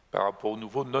par rapport aux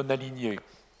nouveaux non-alignés.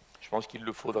 Je pense qu'il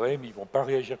le faudrait, mais ils ne vont pas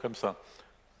réagir comme ça.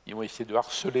 Ils vont essayer de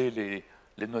harceler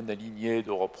les non-alignés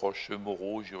de reproches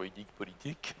moraux, juridiques,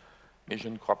 politiques, mais je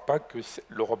ne crois pas que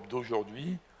l'Europe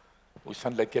d'aujourd'hui, au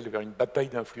sein de laquelle il y aura une bataille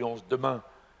d'influence demain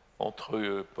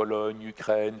entre Pologne,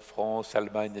 Ukraine, France,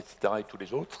 Allemagne, etc., et tous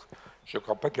les autres, je ne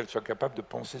crois pas qu'elle soit capable de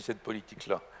penser cette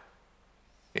politique-là.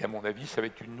 Et à mon avis, ça va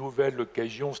être une nouvelle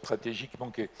occasion stratégique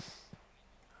manquée.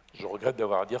 Je regrette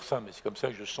d'avoir à dire ça, mais c'est comme ça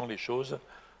que je sens les choses,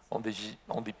 en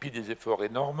dépit des efforts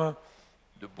énormes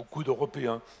de beaucoup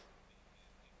d'Européens.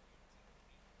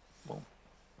 Bon,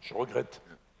 je regrette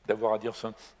d'avoir à dire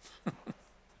ça.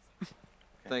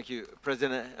 Thank you.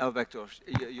 President Elbektor,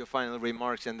 your final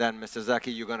remarks, and then Mr.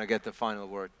 Zaki, you're going to get the final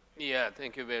word. Yeah,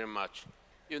 thank you very much.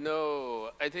 You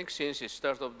know, I think since the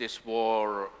start of this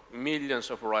war, millions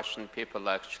of Russian people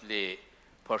actually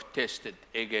protested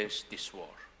against this war.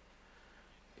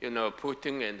 You know,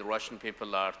 Putin and the Russian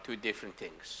people are two different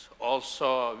things.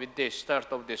 Also, with the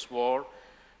start of this war,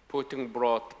 Putin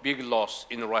brought big loss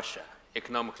in Russia,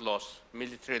 economic loss,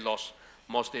 military loss,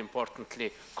 most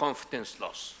importantly, confidence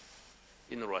loss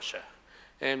in Russia.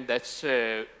 And that's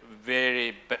a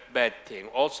very bad thing.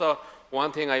 Also,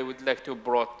 one thing I would like to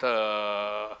brought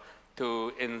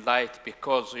to enlighten,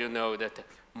 because you know that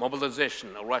mobilization,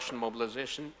 Russian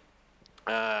mobilization,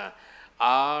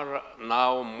 are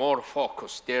now more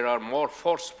focused. There are more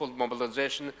forceful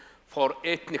mobilization for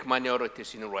ethnic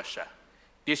minorities in Russia.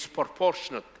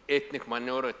 Disproportionate ethnic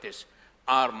minorities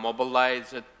are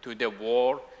mobilized to the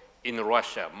war in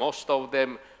Russia. Most of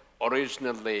them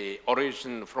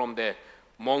origin from the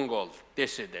Mongol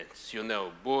dissidents, you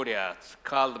know, Buryats,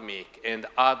 Kalmyk, and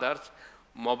others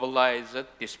mobilized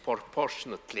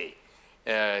disproportionately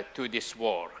to this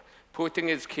war. Putin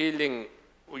is killing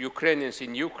Ukrainians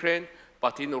in Ukraine,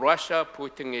 but in Russia,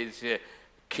 Putin is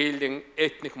killing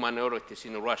ethnic minorities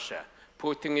in Russia.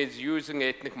 Putin is using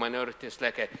ethnic minorities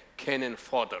like a cannon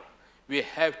fodder. we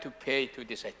have to pay to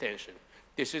this attention.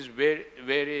 This is very,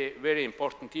 very, very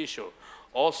important issue.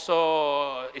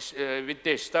 Also, with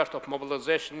the start of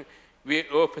mobilization, we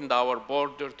opened our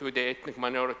border to the ethnic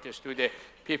minorities, to the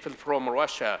people from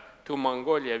Russia, to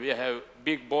Mongolia. We have a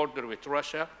big border with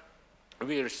Russia.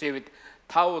 We received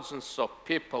thousands of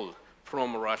people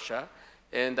from Russia.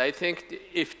 And I think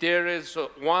if there is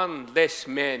one less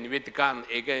man with gun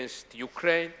against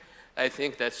Ukraine, I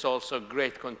think that's also a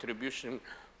great contribution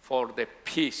for the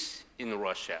peace in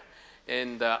Russia.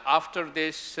 And after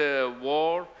this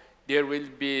war, there will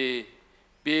be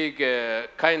big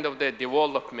kind of the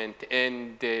development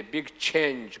and the big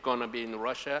change gonna be in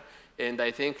Russia. And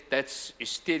I think that's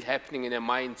still happening in a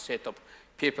mindset of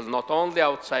people, not only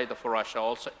outside of Russia,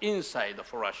 also inside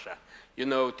of Russia, you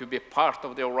know, to be part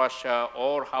of the Russia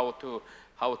or how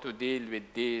to deal with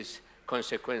these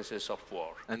consequences of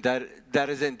war. And that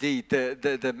is indeed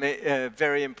the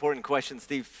very important question.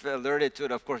 Steve alerted to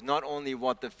it, of course, not only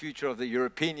what the future of the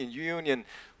European Union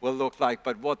will look like,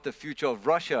 but what the future of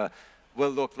Russia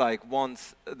will look like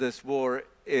once this war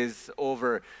is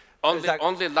over.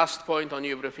 Only last point on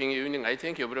European Union. I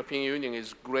think European Union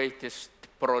is greatest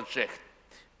project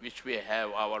which we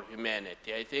have our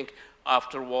humanity. I think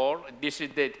after war, this is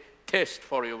the test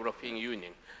for European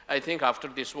Union. I think after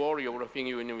this war, European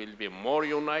Union will be more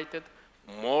united,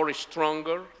 more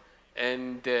stronger,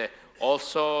 and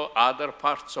also other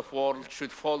parts of the world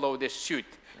should follow the suit.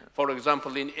 For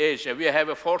example, in Asia, we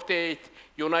have 48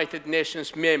 United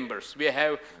Nations members. We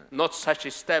have not such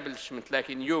establishment like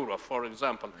in Europe, for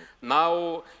example.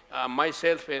 Now,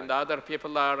 myself and other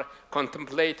people are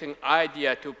contemplating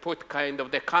idea to put kind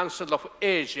of the Council of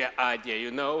Asia idea,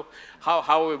 you know,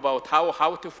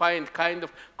 how to find kind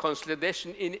of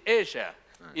consolidation in Asia.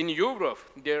 In Europe,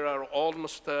 there are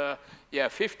almost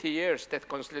 50 years that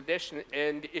consolidation,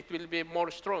 and it will be more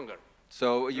stronger.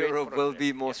 So Europe will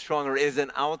be more stronger. Is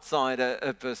an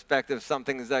outsider perspective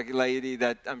something, Zaki,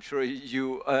 that I'm sure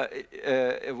you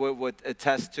would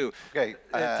attest to? Okay,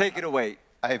 take it away.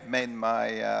 I've made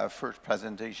my first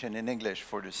presentation in English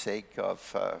for the sake of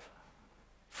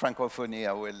francophonie.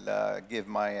 I will give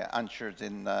my answers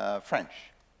in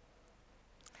French.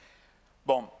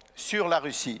 Bon, sur la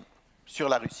Russie,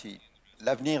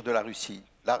 l'avenir de la Russie.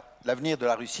 L'avenir de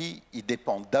la Russie, il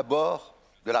dépend d'abord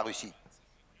de la Russie.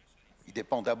 Il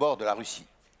dépend d'abord de la Russie.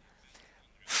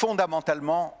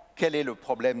 Fondamentalement, quel est le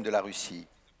problème de la Russie?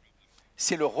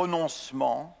 C'est le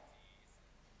renoncement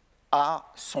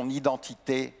à son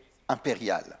identité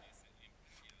impériale,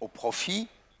 au profit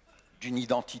d'une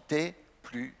identité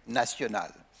plus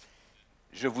nationale.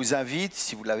 Je vous invite,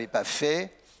 si vous ne l'avez pas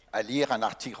fait, à lire un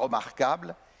article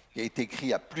remarquable qui a été écrit il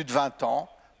y a plus de 20 ans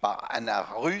par un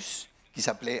Russe qui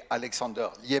s'appelait Alexander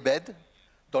Liebed,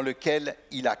 dans lequel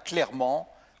il a clairement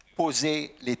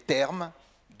poser les termes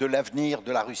de l'avenir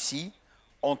de la Russie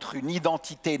entre une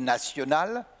identité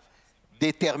nationale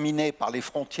déterminée par les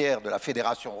frontières de la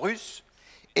Fédération russe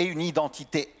et une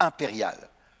identité impériale.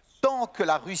 Tant que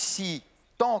la Russie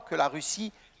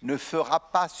ne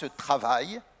fera pas ce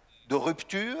travail de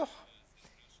rupture,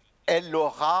 elle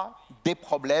aura des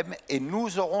problèmes et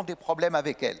nous aurons des problèmes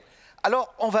avec elle.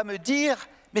 Alors on va me dire,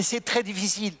 mais c'est très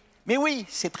difficile. Mais oui,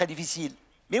 c'est très difficile.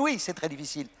 Mais oui, c'est très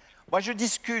difficile. Moi, je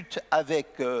discute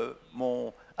avec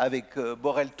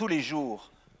Borrell tous les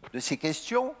jours de ces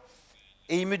questions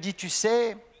et il me dit, tu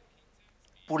sais,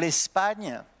 pour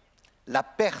l'Espagne, la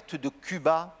perte de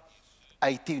Cuba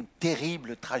a été une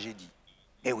terrible tragédie.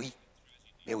 Mais oui,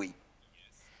 mais oui.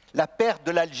 La perte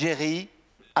de l'Algérie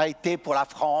a été pour la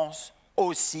France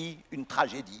aussi une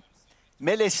tragédie.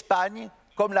 Mais l'Espagne,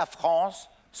 comme la France,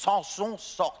 s'en sont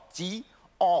sortis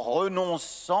en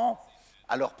renonçant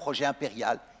à leur projet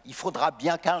impérial. Il faudra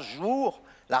bien qu'un jour,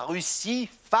 la Russie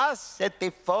fasse cet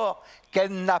effort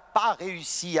qu'elle n'a pas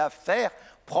réussi à faire,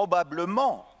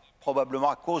 probablement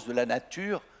à cause de la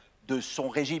nature de son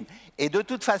régime. Et de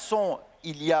toute façon,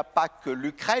 il n'y a pas que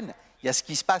l'Ukraine, il y a ce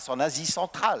qui se passe en Asie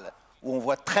centrale, où on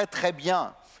voit très très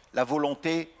bien la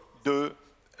volonté de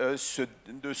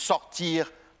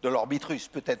sortir de l'orbite russe,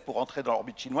 peut-être pour entrer dans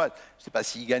l'orbite chinoise. Je ne sais pas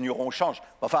s'ils gagneront au change.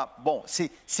 Enfin, bon,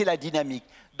 c'est la dynamique.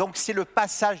 Donc, c'est le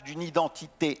passage d'une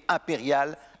identité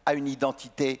impériale à une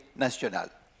identité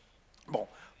nationale. Bon,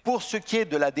 pour ce qui est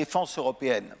de la défense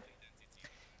européenne,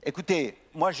 écoutez,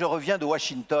 moi, je reviens de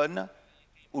Washington,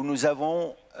 où nous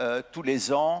avons tous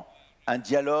les ans un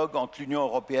dialogue entre l'Union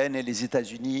européenne et les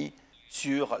États-Unis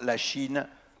sur la Chine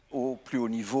au plus haut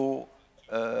niveau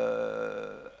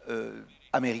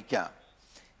américain.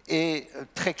 Et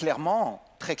très clairement,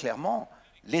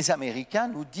 les Américains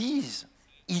nous disent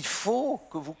il faut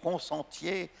que vous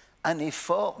consentiez un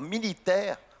effort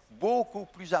militaire beaucoup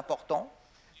plus important,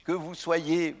 que vous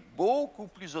soyez beaucoup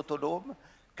plus autonome,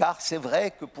 car c'est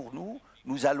vrai que pour nous,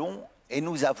 nous allons et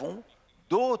nous avons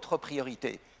d'autres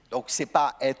priorités. Donc ce n'est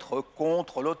pas être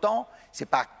contre l'OTAN, ce n'est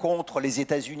pas contre les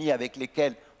États-Unis avec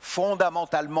lesquels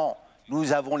fondamentalement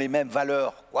nous avons les mêmes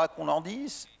valeurs, quoi qu'on en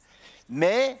dise,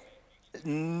 mais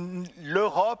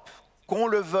l'Europe, qu'on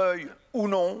le veuille ou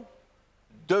non,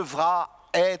 devra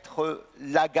être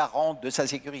la garante de sa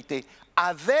sécurité,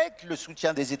 avec le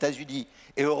soutien des États-Unis.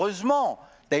 Et heureusement,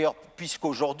 d'ailleurs,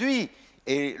 puisqu'aujourd'hui,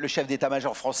 et le chef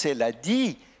d'état-major français l'a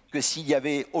dit, que s'il y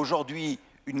avait aujourd'hui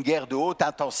une guerre de haute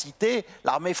intensité,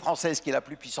 l'armée française, qui est la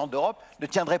plus puissante d'Europe, ne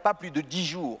tiendrait pas plus de 10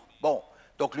 jours. Bon,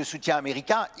 donc le soutien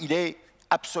américain, il est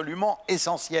absolument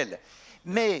essentiel.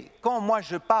 Mais quand moi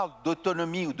je parle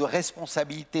d'autonomie ou de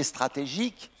responsabilité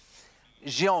stratégique,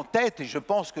 j'ai en tête, et je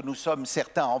pense que nous sommes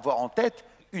certains à avoir en tête,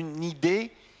 une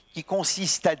idée qui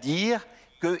consiste à dire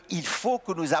qu'il faut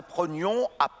que nous apprenions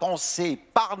à penser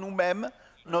par nous-mêmes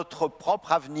notre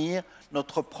propre avenir,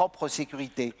 notre propre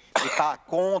sécurité. Et pas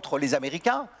contre les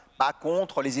Américains, pas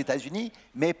contre les États-Unis,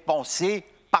 mais penser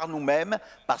par nous-mêmes,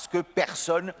 parce que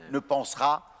personne ne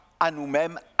pensera à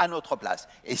nous-mêmes, à notre place.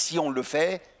 Et si on le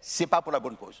fait, ce n'est pas pour la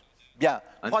bonne cause. Bien,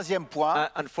 troisième point.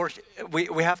 Unfortunately,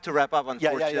 we have to wrap up,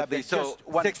 unfortunately. So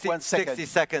 60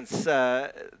 seconds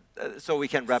so we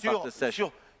can wrap up the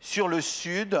session. Sur le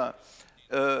Sud,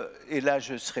 et là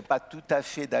je ne serai pas tout à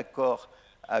fait d'accord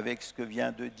avec ce que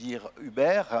vient de dire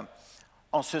Hubert,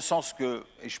 en ce sens que,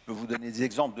 et je peux vous donner des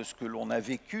exemples de ce que l'on a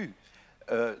vécu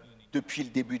depuis le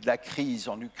début de la crise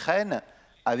en Ukraine,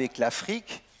 avec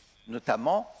l'Afrique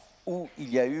notamment, où il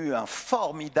y a eu un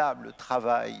formidable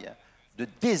travail de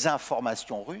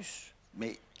désinformation russe,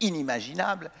 mais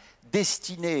inimaginable,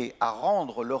 destiné à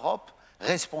rendre l'Europe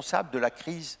responsable de la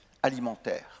crise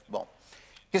alimentaire. Bon.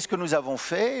 Qu'est-ce que nous avons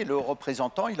fait? Le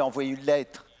représentant, il a envoyé une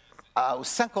lettre aux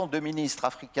 52 ministres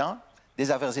africains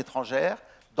des Affaires étrangères,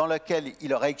 dans laquelle il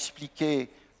leur a expliqué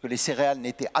que les céréales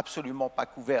n'étaient absolument pas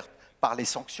couvertes par les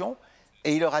sanctions,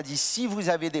 et il leur a dit, si vous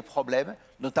avez des problèmes,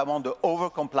 notamment de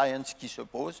overcompliance qui se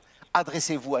posent,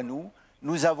 adressez-vous à nous.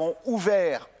 Nous avons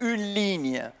ouvert une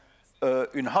ligne,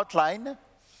 une hotline,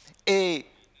 et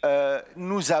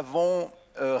nous avons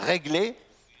réglé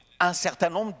un certain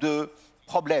nombre de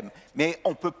problèmes. Mais on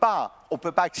ne peut pas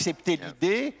accepter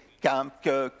l'idée qu'un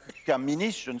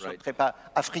ministre, je ne serai pas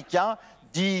africain,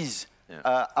 dise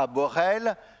à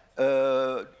Borrell,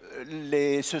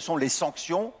 ce sont les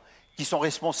sanctions qui sont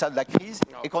responsables de la crise.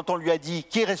 Et quand on lui a dit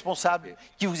qui est responsable,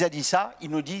 qui vous a dit ça,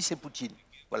 il nous dit c'est Poutine.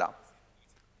 Voilà.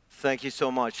 Thank you so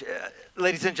much.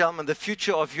 Ladies and gentlemen, the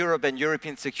future of Europe and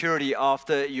European security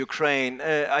after Ukraine,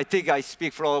 I think I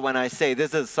speak for all when I say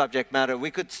this is a subject matter. We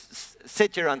could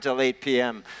sit here until 8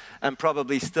 p.m. and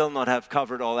probably still not have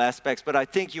covered all aspects, but I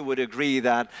think you would agree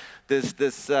that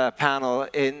this panel,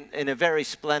 in a very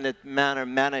splendid manner,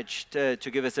 managed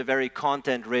to give us a very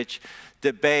content-rich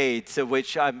debate,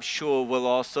 which I'm sure will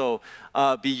also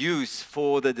be used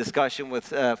for the discussion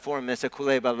with Foreign Minister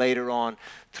Kuleba later on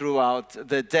throughout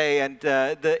the day. And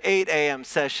the 8 a.m.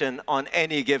 session on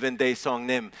any given day, Song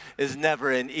Nim, is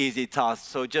never an easy task.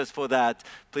 So just for that,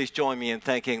 please join me in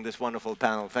thanking this wonderful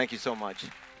panel. Thank you so much.